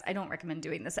mean, I don't recommend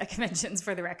doing this at conventions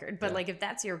for the record, but like if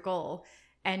that's your goal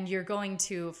and you're going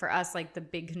to, for us, like the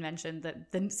big convention,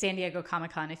 the San Diego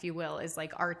Comic-Con, if you will, is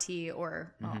like RT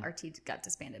or, well, RT got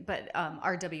disbanded, but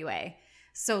RWA.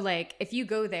 So like if you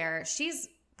go there, she's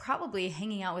probably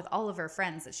hanging out with all of her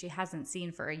friends that she hasn't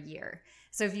seen for a year.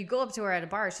 So if you go up to her at a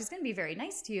bar, she's going to be very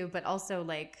nice to you, but also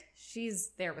like she's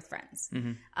there with friends.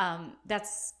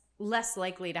 That's less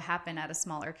likely to happen at a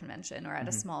smaller convention or at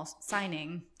a small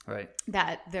signing. Right.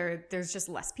 That there's just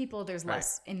less people. There's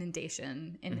less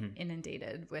inundated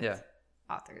with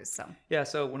authors. So yeah.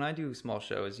 So when I do small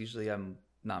shows, usually I'm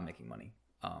not making money.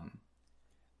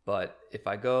 But if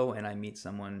I go and I meet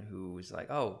someone who's like,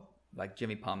 oh, like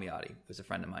Jimmy Palmiotti, who's a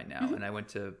friend of mine now, and I went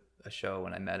to a show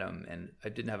and I met him, and I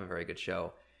didn't have a very good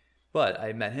show, but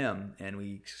I met him and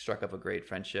we struck up a great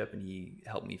friendship, and he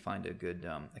helped me find a good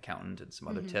accountant and some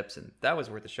other tips, and that was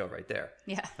worth the show right there.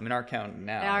 Yeah. I mean, our accountant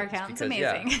now. Our accountant's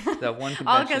amazing. Yeah, that one convention.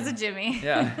 All because of Jimmy.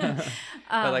 Yeah.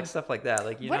 But like stuff like that,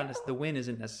 like the win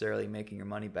isn't necessarily making your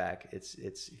money back. It's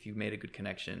if you made a good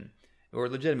connection or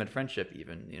legitimate friendship,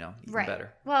 even even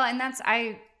better. Well, and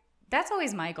that's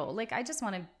always my goal. Like I just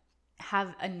want to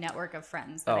have a network of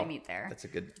friends that I meet there. That's a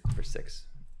good for 6.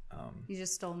 You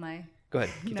just stole my... Go ahead,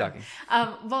 keep talking.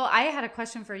 Well, I had a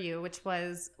question for you, which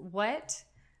was what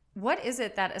is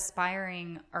it that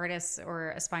aspiring artists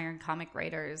or aspiring comic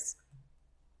writers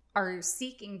are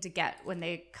seeking to get when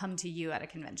they come to you at a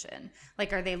convention?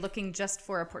 Like, are they looking just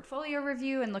for a portfolio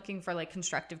review and looking for like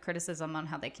constructive criticism on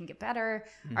how they can get better?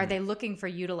 Are they looking for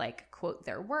you to like quote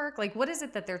their work? Like, what is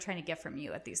it that they're trying to get from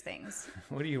you at these things?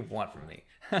 What do you want from me?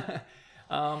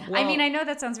 Well, I mean, I know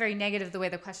that sounds very negative the way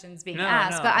the question's being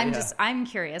asked, but I'm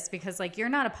curious because like you're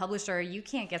not a publisher, you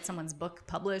can't get someone's book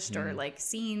published or like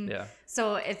seen. Yeah.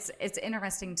 So it's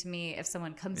interesting to me if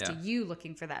someone comes to you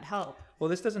looking for that help. Well,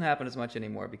 this doesn't happen as much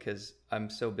anymore because I'm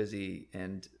so busy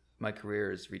and my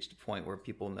career has reached a point where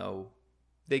people know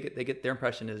they get their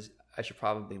impression is I should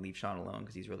probably leave Sean alone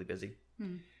because he's really busy.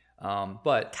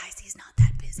 But guys, he's not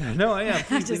that busy. No, I am.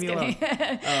 Please leave me alone.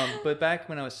 But back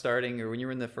when I was starting, or when you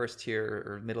were in the first tier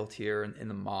or middle tier, in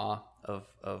the maw of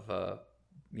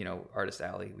Artist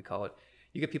Alley, we call it,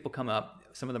 you get people come up.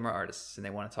 Some of them are artists and they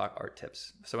want to talk art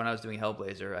tips. So when I was doing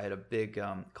Hellblazer, I had a big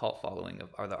cult following of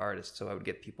other artists. So I would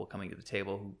get people coming to the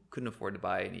table who couldn't afford to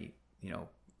buy any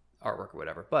artwork or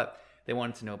whatever, but they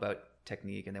wanted to know about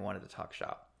technique and they wanted to talk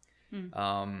shop.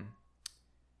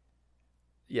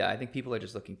 Yeah, I think people are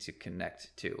just looking to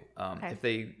connect too.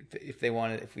 Okay.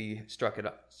 If we struck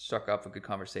up a good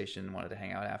conversation and wanted to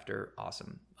hang out after,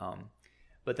 awesome.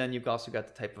 But then you've also got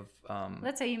the type of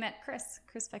let's say you met Chris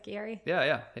Vecchiari.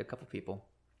 Yeah, a couple people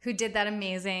who did that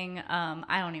amazing.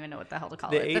 I don't even know what the hell to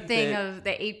call it. The thing of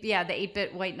the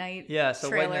 8-bit White Knight. Yeah, so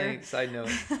trailer. White Knight. Side note,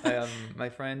 my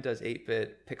friend does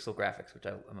 8-bit pixel graphics, which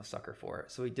I'm a sucker for.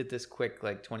 So he did this quick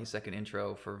 20-second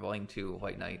intro for Volume 2 of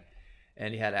White Knight.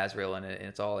 And he had Azrael in it, and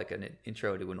it's all like an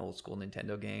intro to an old school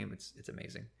Nintendo game. It's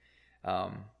amazing.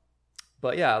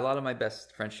 But yeah, a lot of my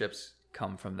best friendships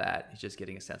come from that. It's just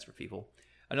getting a sense for people.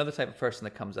 Another type of person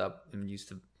that comes up and used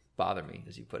to bother me,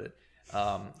 as you put it,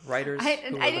 writers. I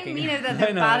didn't mean it that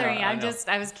they're bothering you.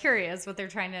 I was curious what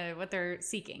they're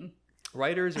seeking.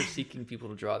 Writers are seeking people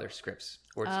to draw their scripts,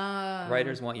 or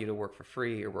writers want you to work for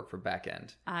free or work for back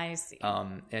end. I see.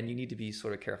 And you need to be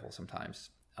sort of careful sometimes.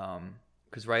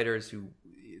 Because writers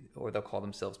or they'll call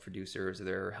themselves producers, or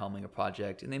they're helming a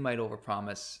project, and they might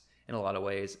overpromise in a lot of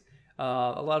ways. A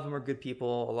lot of them are good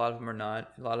people. A lot of them are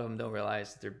not. A lot of them don't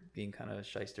realize that they're being kind of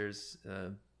shysters.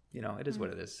 It is what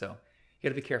it is. So you got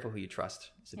to be careful who you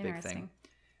trust. It's a big thing.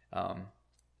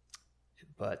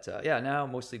 But now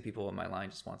mostly people in my line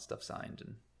just want stuff signed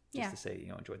and just to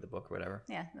say, enjoyed the book or whatever.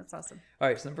 Yeah, that's awesome. All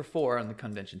right, so number 4 on the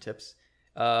convention tips.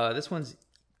 This one's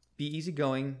be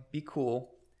easygoing, be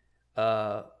cool.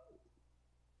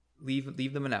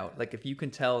 Leave them out. Like if you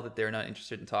can tell that they're not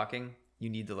interested in talking, you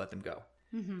need to let them go.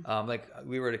 Like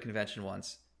we were at a convention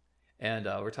once, and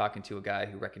we're talking to a guy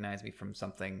who recognized me from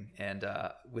something, and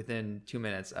within 2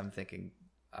 minutes, I'm thinking,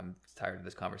 I'm tired of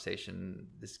this conversation.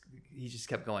 He just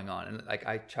kept going on, and like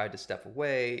I tried to step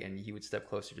away, and he would step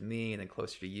closer to me, and then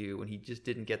closer to you, and he just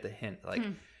didn't get the hint. Like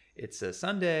it's a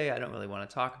Sunday. I don't really want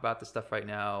to talk about this stuff right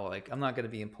now. Like, I'm not going to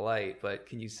be impolite, but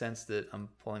can you sense that I'm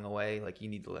pulling away? Like, you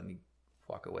need to let me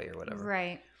walk away or whatever.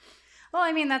 Right. Well,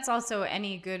 I mean, that's also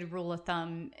any good rule of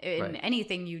thumb in Right.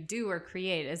 anything you do or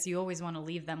create is you always want to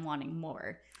leave them wanting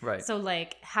more. Right. So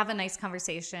like have a nice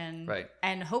conversation. Right.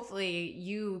 And hopefully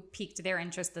you piqued their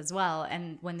interest as well.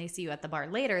 And when they see you at the bar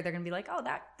later, they're going to be like, oh,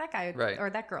 that guy Right. or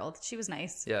that girl, she was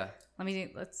nice. Yeah.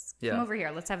 Let's Yeah. come over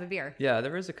here. Let's have a beer. Yeah,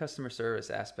 there is a customer service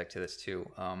aspect to this too.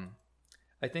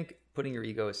 I think putting your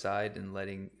ego aside and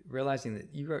realizing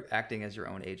that you are acting as your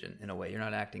own agent in a way. You're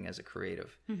not acting as a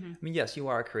creative. Mm-hmm. I mean, yes, you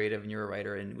are a creative and you're a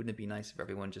writer, and wouldn't it be nice if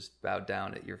everyone just bowed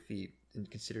down at your feet and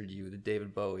considered you the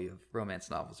David Bowie of romance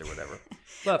novels or whatever?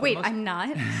 But for Wait, most- I'm not.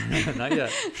 not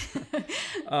yet.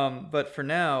 But for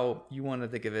now, you want to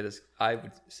think of it as, I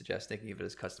would suggest thinking of it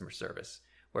as customer service.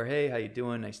 Where, hey, how you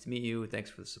doing? Nice to meet you. Thanks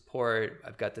for the support.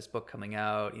 I've got this book coming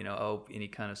out. Any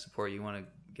kind of support you want to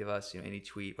give us, any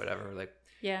tweet, whatever. Like,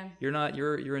 Yeah.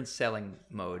 you're in selling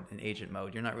mode, in agent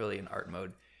mode. You're not really in art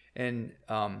mode. And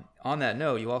on that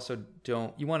note, you also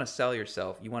you want to sell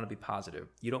yourself. You want to be positive.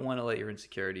 You don't want to let your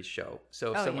insecurities show.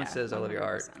 So if someone says, I love your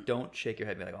art, 100%. don't shake your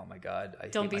head and be like, oh my God, I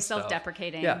Don't hate be my stuff.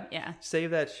 self-deprecating. Yeah. Yeah.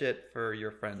 Save that shit for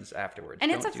your friends afterwards.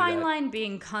 And it's Don't a do fine that. line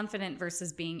being confident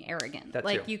versus being arrogant. That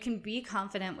like too. you can be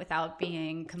confident without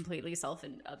being completely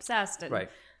self-obsessed. And, Right.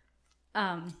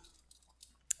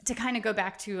 To kind of go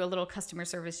back to a little customer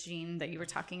service gene that you were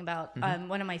talking about, Mm-hmm.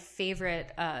 one of my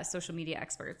favorite social media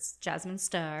experts, Jasmine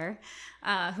Starr,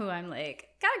 who I'm like,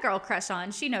 got a girl crush on.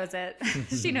 She knows it.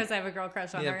 She knows I have a girl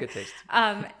crush on You her. have good taste.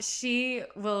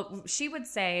 She would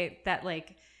say that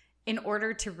like, in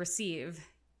order to receive,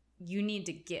 you need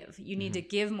to give. You need to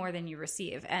give more than you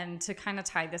receive. And to kind of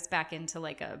tie this back into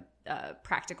like a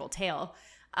practical tale,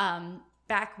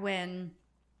 back when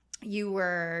you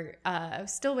were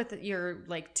still with your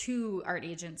like 2 art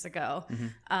agents ago,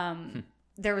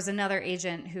 there was another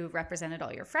agent who represented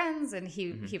all your friends, and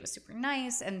he was super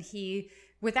nice, and he,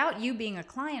 without you being a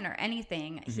client or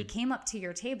anything, he came up to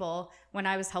your table when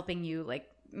I was helping you like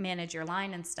manage your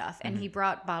line and stuff, and he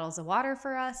brought bottles of water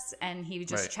for us, and he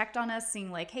just Right. checked on us,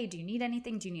 seeing like, hey, do you need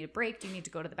anything? Do you need a break? Do you need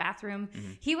to go to the bathroom?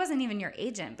 He wasn't even your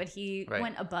agent, but he Right.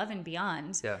 went above and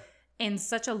beyond Yeah. in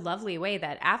such a lovely way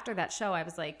that after that show, I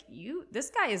was like, this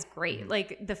guy is great.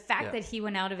 Like the fact Yeah. that he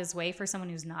went out of his way for someone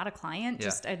who's not a client, Yeah.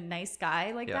 just a nice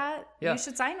guy like Yeah. that, Yeah. you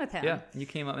should sign with him. Yeah, you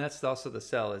came up, and that's also the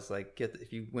sell is like,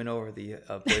 if you win over the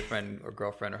boyfriend or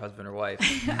girlfriend or husband or wife.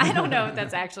 I don't know if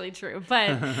that's actually true,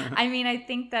 but I mean, I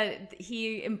think that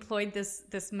he employed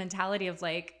this mentality of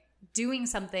like doing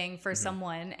something for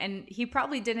someone, and he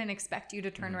probably didn't expect you to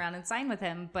turn around and sign with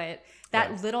him, but that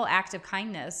Right. little act of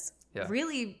kindness Yeah.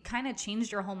 really kind of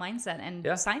changed your whole mindset and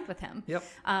Yeah. signed with him. Yep.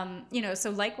 So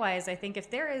likewise, I think if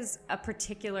there is a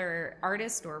particular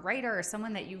artist or writer or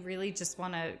someone that you really just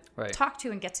want to Right. talk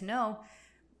to and get to know,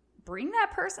 bring that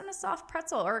person a soft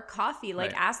pretzel or a coffee.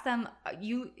 Like Right. ask them,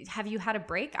 have you had a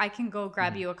break? I can go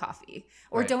grab you a coffee.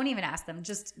 Or Right. don't even ask them,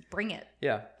 just bring it.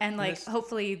 Yeah. And like, this-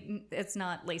 hopefully it's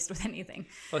not laced with anything.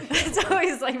 Well, yeah, It's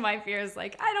always like my fear is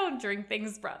like, I don't drink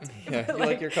things brought to me. yeah, But, you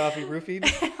like your coffee roofied?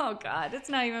 oh God, it's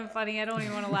not even funny. I don't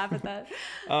even want to laugh at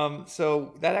that.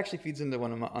 So that actually feeds into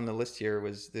one of on the list here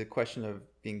was the question of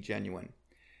being genuine.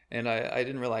 And I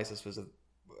didn't realize this was a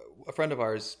friend of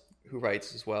ours who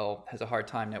writes as well has a hard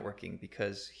time networking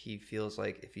because he feels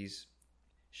like if he's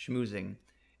schmoozing,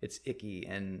 it's icky.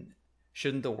 And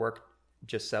shouldn't the work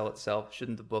just sell itself?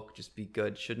 Shouldn't the book just be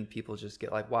good? Shouldn't people just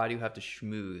get like, why do you have to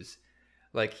schmooze?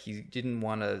 Like he didn't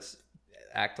want to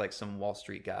act like some Wall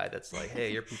Street guy that's like,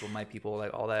 hey, your people, my people,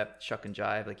 like all that shuck and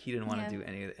jive. Like he didn't want to do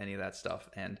any of that stuff.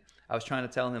 And I was trying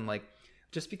to tell him like,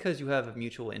 just because you have a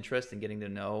mutual interest in getting to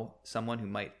know someone who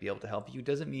might be able to help you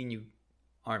doesn't mean you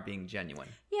aren't being genuine.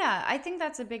 Yeah, I think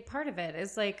that's a big part of it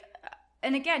is like,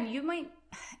 and again, you might,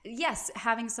 yes,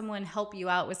 having someone help you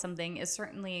out with something is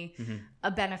certainly a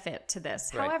benefit to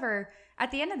this. Right. However, at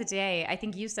the end of the day, I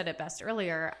think you said it best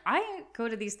earlier. I go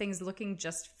to these things looking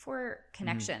just for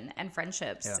connection and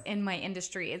friendships in my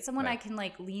industry. It's someone I can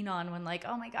like lean on when like,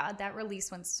 oh my God, that release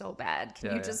went so bad.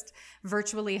 Can you just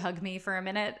virtually hug me for a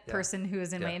minute? Person who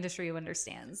is in my industry who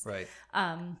understands. Right.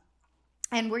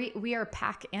 And we are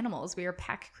pack animals. We are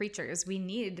pack creatures. We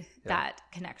need that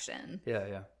connection.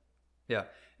 Yeah.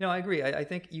 No, I agree. I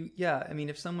think I mean,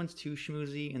 if someone's too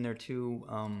schmoozy and they're too,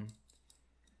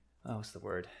 what's the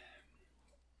word?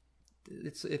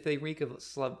 It's if they reek of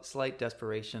slight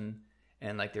desperation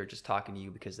and like they're just talking to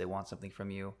you because they want something from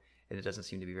you and it doesn't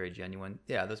seem to be very genuine.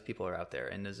 Yeah, those people are out there.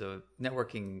 And there's a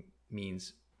networking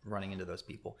means running into those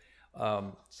people.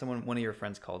 One of your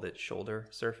friends called it shoulder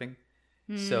surfing.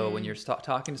 So when you're talking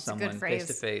to a good someone phrase. face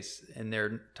to face and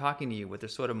they're talking to you, but they're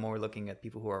sort of more looking at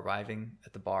people who are arriving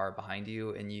at the bar behind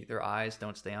you, and their eyes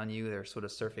don't stay on you. They're sort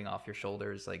of surfing off your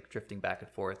shoulders, like drifting back and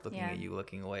forth, looking at you,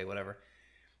 looking away, whatever.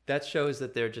 That shows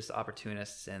that they're just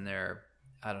opportunists, and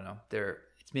I don't know,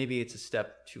 maybe it's a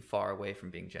step too far away from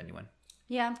being genuine.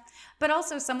 Yeah. But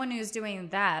also someone who's doing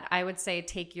that, I would say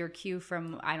take your cue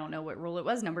from, I don't know what rule it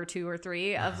was, number 2 or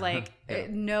 3 of like,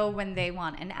 know when they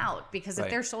want an out. Because if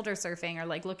they're shoulder surfing or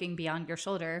like looking beyond your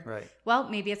shoulder, well,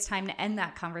 maybe it's time to end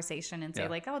that conversation and say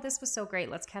like, oh, this was so great.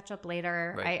 Let's catch up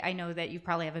later. I know that you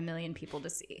probably have a million people to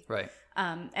see.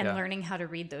 And learning how to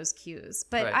read those cues.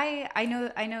 But I know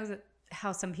that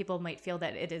how some people might feel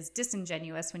that it is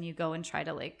disingenuous when you go and try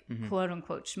to like quote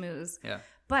unquote schmooze.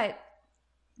 But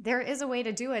there is a way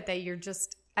to do it that you're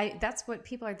just, that's what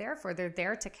people are there for. They're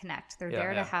there to connect. They're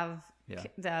there to have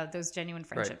those genuine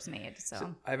friendships made.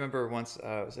 So I remember once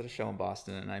I was at a show in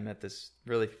Boston, and I met this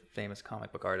really famous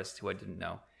comic book artist who I didn't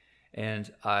know.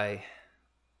 And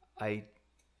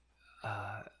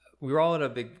we were all at a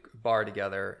big bar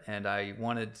together, and I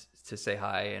wanted to say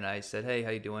hi, and I said, hey, how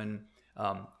you doing?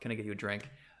 Can I get you a drink?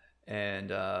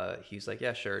 And he's like,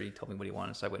 yeah, sure. He told me what he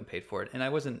wanted, so I went and paid for it. And I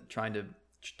wasn't trying to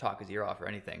talk his ear off or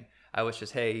anything. I was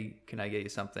just, hey, can I get you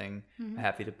something? I'm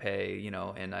happy to pay,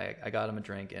 and I got him a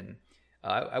drink, and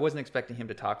I wasn't expecting him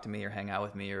to talk to me or hang out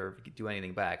with me or do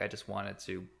anything back. I just wanted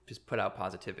to just put out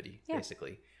positivity,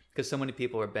 basically, because so many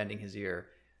people are bending his ear.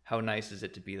 How nice is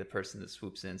it to be the person that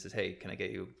swoops in and says, hey, can I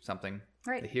get you something?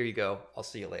 Right. Here you go. I'll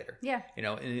see you later. Yeah.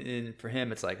 And for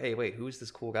him, it's like, hey, wait, who's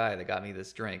this cool guy that got me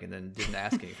this drink and then didn't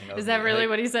ask anything? Is that really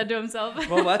what he said to himself?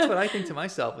 Well, that's what I think to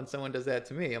myself when someone does that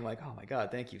to me. I'm like, oh my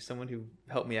God, thank you. Someone who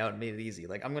helped me out and made it easy.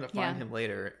 Like, I'm going to find him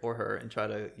later or her and try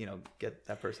to, get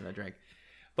that person a drink.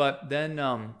 But then,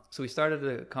 so we started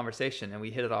a conversation and we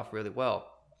hit it off really well.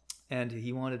 And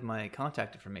he wanted my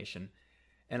contact information.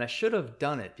 And I should have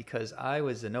done it because I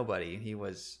was a nobody and he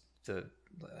was at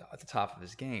the top of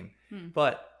his game.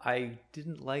 But I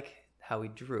didn't like how he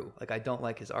drew. Like, I don't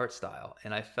like his art style.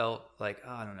 And I felt like,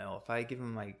 I don't know, if I give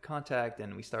him my contact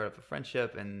and we start up a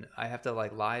friendship and I have to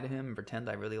like lie to him and pretend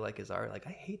I really like his art. Like,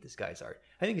 I hate this guy's art.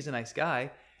 I think he's a nice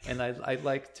guy and I'd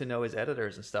like to know his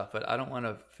editors and stuff, but I don't want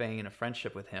to feign a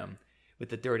friendship with him with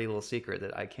the dirty little secret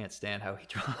that I can't stand how he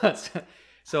draws.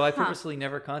 So I purposely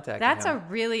never contacted him. That's a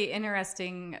really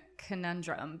interesting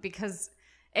conundrum because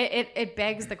it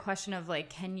begs the question of like,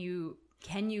 can you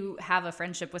have a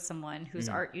friendship with someone whose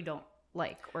art you don't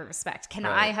like or respect? Can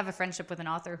I have a friendship with an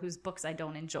author whose books I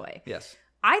don't enjoy? Yes.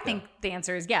 I think the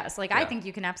answer is yes. Like, I think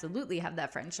you can absolutely have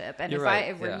that friendship. And if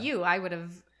I were you, I would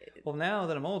have. Well, now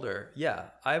that I'm older,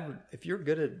 I would. If you're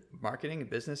good at marketing and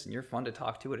business and you're fun to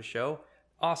talk to at a show,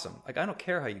 awesome. Like, I don't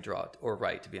care how you draw or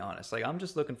write, to be honest. Like, I'm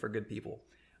just looking for good people.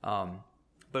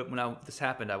 But when this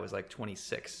happened, I was like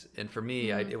 26, and for me,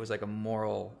 it was like a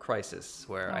moral crisis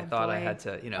where I thought I had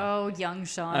to, Oh, young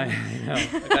Sean. I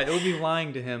know. Like, I would be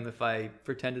lying to him if I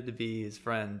pretended to be his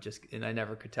friend, and I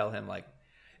never could tell him like.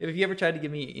 If you ever tried to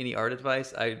give me any art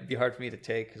advice, it'd be hard for me to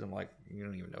take because I'm like, you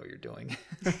don't even know what you're doing.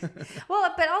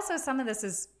 Well, but also some of this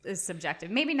is subjective.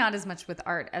 Maybe not as much with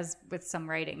art as with some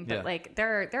writing, but like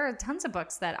there are tons of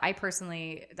books that I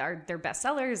personally they're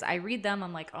bestsellers. I read them.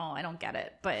 I'm like, oh, I don't get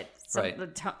it, but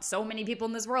so many people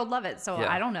in this world love it. So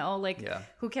I don't know, like,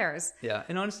 who cares? Yeah,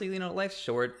 and honestly, life's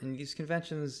short, and these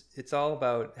conventions, it's all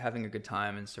about having a good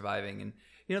time and surviving.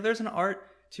 And there's an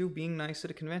art to being nice at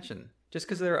a convention. Just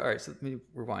because they're art, so let me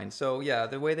rewind. So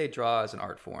the way they draw is an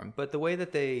art form, but the way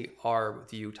that they are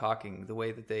with you talking, the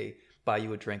way that they buy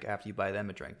you a drink after you buy them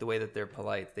a drink, the way that they're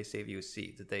polite, they save you a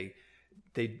seat, that they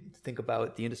think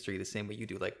about the industry the same way you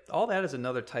do, like all that is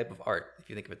another type of art if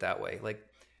you think of it that way. Like,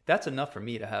 that's enough for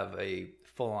me to have a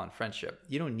full-on friendship.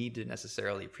 You don't need to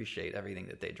necessarily appreciate everything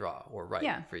that they draw or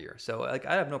write for you. So like,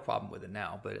 I have no problem with it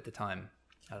now, but at the time,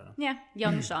 I don't know. Yeah,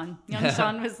 young Sean.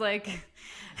 Sean was like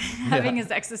having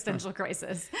his existential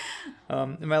crisis.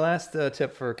 And my last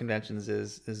tip for conventions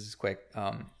is quick.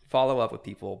 Follow up with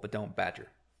people, but don't badger.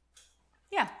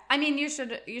 Yeah, I mean, you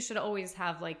should always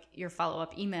have like your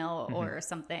follow-up email or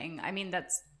something. I mean,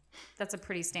 that's a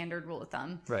pretty standard rule of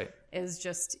thumb. Right. Is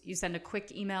just you send a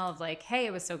quick email of like, hey,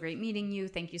 it was so great meeting you.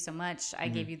 Thank you so much. I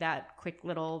gave you that quick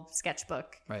little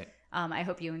sketchbook. Right. I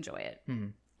hope you enjoy it.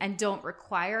 And don't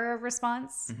require a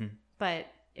response, but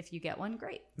if you get one,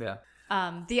 great. Yeah.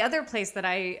 The other place that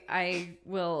I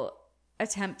will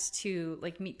attempt to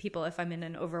like meet people if I'm in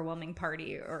an overwhelming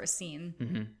party or a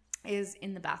scene is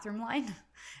in the bathroom line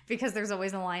because there's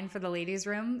always a line for the ladies'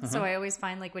 room. So I always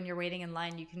find like when you're waiting in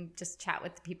line, you can just chat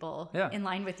with the people in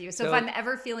line with you. So if I'm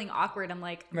ever feeling awkward, I'm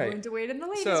like, I'm going to wait in the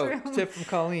ladies' room. So tip from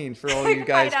Colleen for all you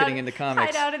guys getting into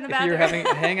comics. Hide out in the if bathroom.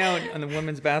 you're hang out in the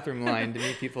women's bathroom line to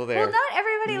meet people there. Well, not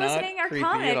everybody Not listening are creepy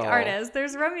comic at all. artists.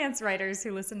 There's romance writers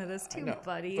who listen to this too,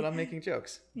 buddy. But I'm making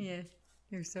jokes. Yeah,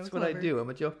 you're so That's clever. what I do. I'm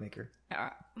a joke maker.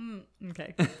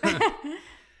 Okay.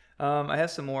 I have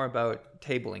some more about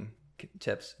tabling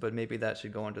tips, but maybe that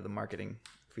should go into the marketing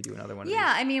if we do another one.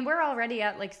 Yeah, I mean, we're already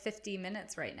at like 50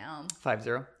 minutes right now.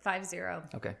 5-0?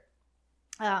 5-0. Okay.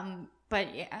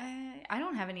 But yeah, I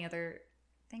don't have any other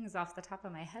things off the top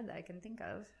of my head that I can think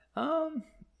of.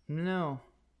 No.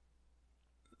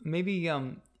 Maybe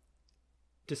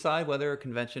decide whether a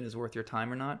convention is worth your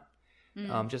time or not.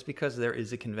 Just because there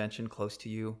is a convention close to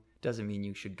you doesn't mean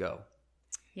you should go.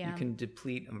 Yeah. You can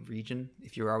deplete a region.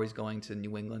 If you're always going to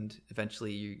New England,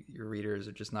 eventually your readers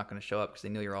are just not going to show up because they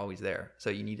know you're always there. So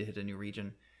you need to hit a new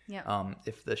region. Yeah.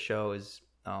 If the show is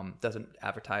doesn't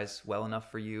advertise well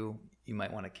enough for you, you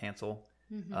might want to cancel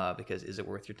because is it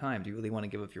worth your time? Do you really want to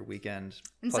give up your weekend?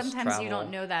 And plus sometimes travel? you don't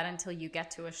know that until you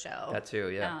get to a show. That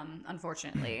too, yeah.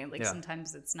 Unfortunately, like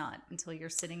sometimes it's not until you're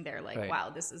sitting there like, wow,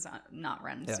 this is not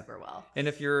run super well. And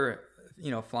if you're,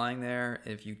 flying there,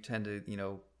 if you tend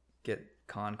to, get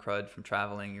con crud from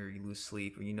traveling or you lose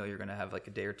sleep or you're going to have like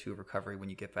a day or two of recovery when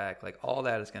you get back, like all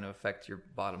that is going to affect your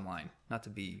bottom line. Not to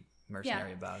be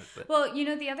mercenary about it, but well,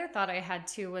 the other thought I had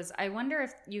too was I wonder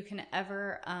if you can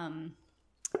ever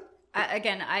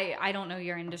I don't know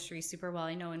your industry super well.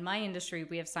 I know in my industry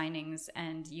we have signings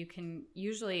and you can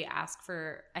usually ask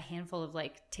for a handful of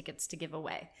like tickets to give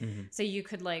away. So you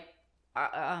could like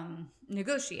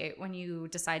negotiate when you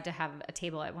decide to have a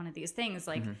table at one of these things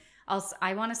like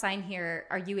I want to sign here.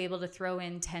 Are you able to throw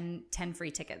in 10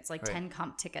 free tickets, like 10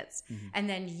 comp tickets? And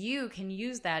then you can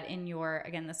use that in your,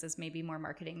 again, this is maybe more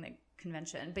marketing than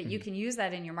convention, but you can use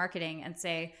that in your marketing and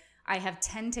say, I have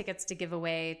 10 tickets to give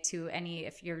away to any,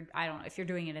 if you're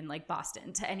doing it in like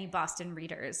Boston, to any Boston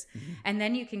readers. And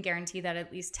then you can guarantee that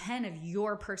at least 10 of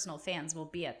your personal fans will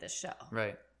be at this show.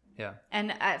 Right. Yeah.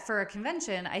 And for a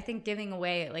convention, I think giving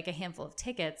away like a handful of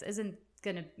tickets isn't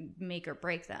going to make or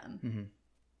break them.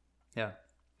 Yeah.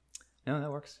 No, that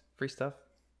works. Free stuff.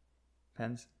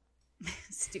 Pens.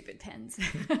 Stupid pens.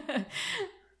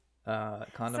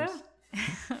 Condoms.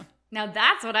 So, now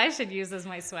that's what I should use as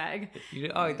my swag.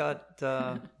 I thought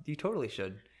you totally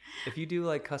should. If you do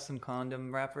like custom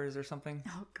condom wrappers or something.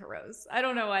 Oh, gross. I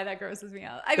don't know why that grosses me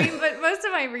out. I mean, but most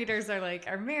of my readers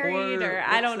are married or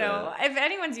I don't know. If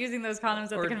anyone's using those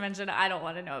condoms at the convention, I don't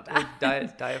want to know about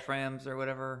it. Diaphragms or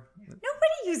whatever.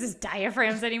 Nobody uses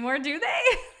diaphragms anymore, do they?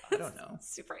 I don't know.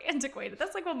 Super antiquated.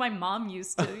 That's like what my mom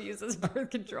used to use as birth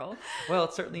control. Well,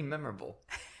 it's certainly memorable.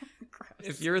 Gross.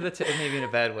 If you're maybe in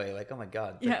a bad way, like, oh my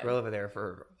God, the girl over there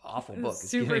for an awful book.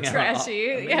 Super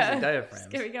trashy. Diaphragms.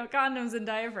 Just giving out condoms and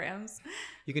diaphragms.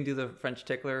 You can do the French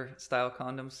tickler style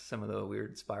condoms, some of the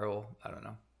weird spiral. I don't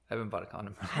know. I haven't bought a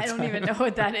condom. I don't even know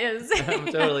what that is.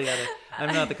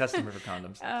 I'm not the customer for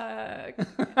condoms.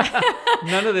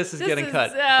 None of this is getting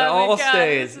cut. It all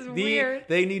stays. This is weird.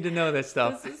 They need to know this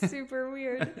stuff. This is super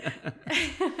weird.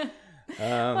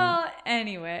 Well,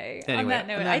 anyway, on that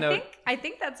note, I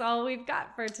think that's all we've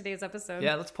got for today's episode.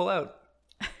 Yeah, let's pull out.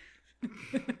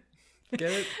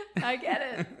 Get it? I get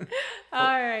it. All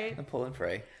right. I'm pulling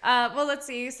pray. Well, let's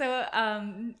see. So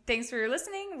thanks for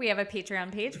listening. We have a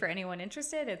Patreon page for anyone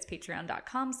interested. It's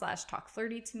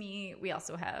patreon.com/talkflirtytome. We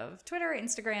also have Twitter,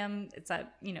 Instagram. It's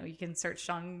at, you can search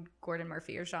Sean Gordon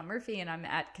Murphy or Sean Murphy, and I'm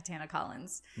at Katana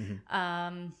Collins.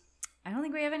 I don't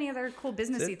think we have any other cool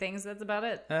businessy things. That's about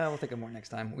it. We'll think of more next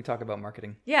time. We talk about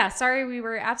marketing. Yeah. Sorry we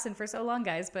were absent for so long,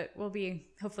 guys, but we'll be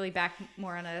hopefully back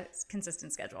more on a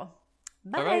consistent schedule.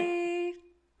 Bye. All right.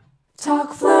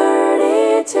 Talk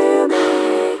flirty to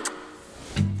me.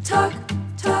 Talk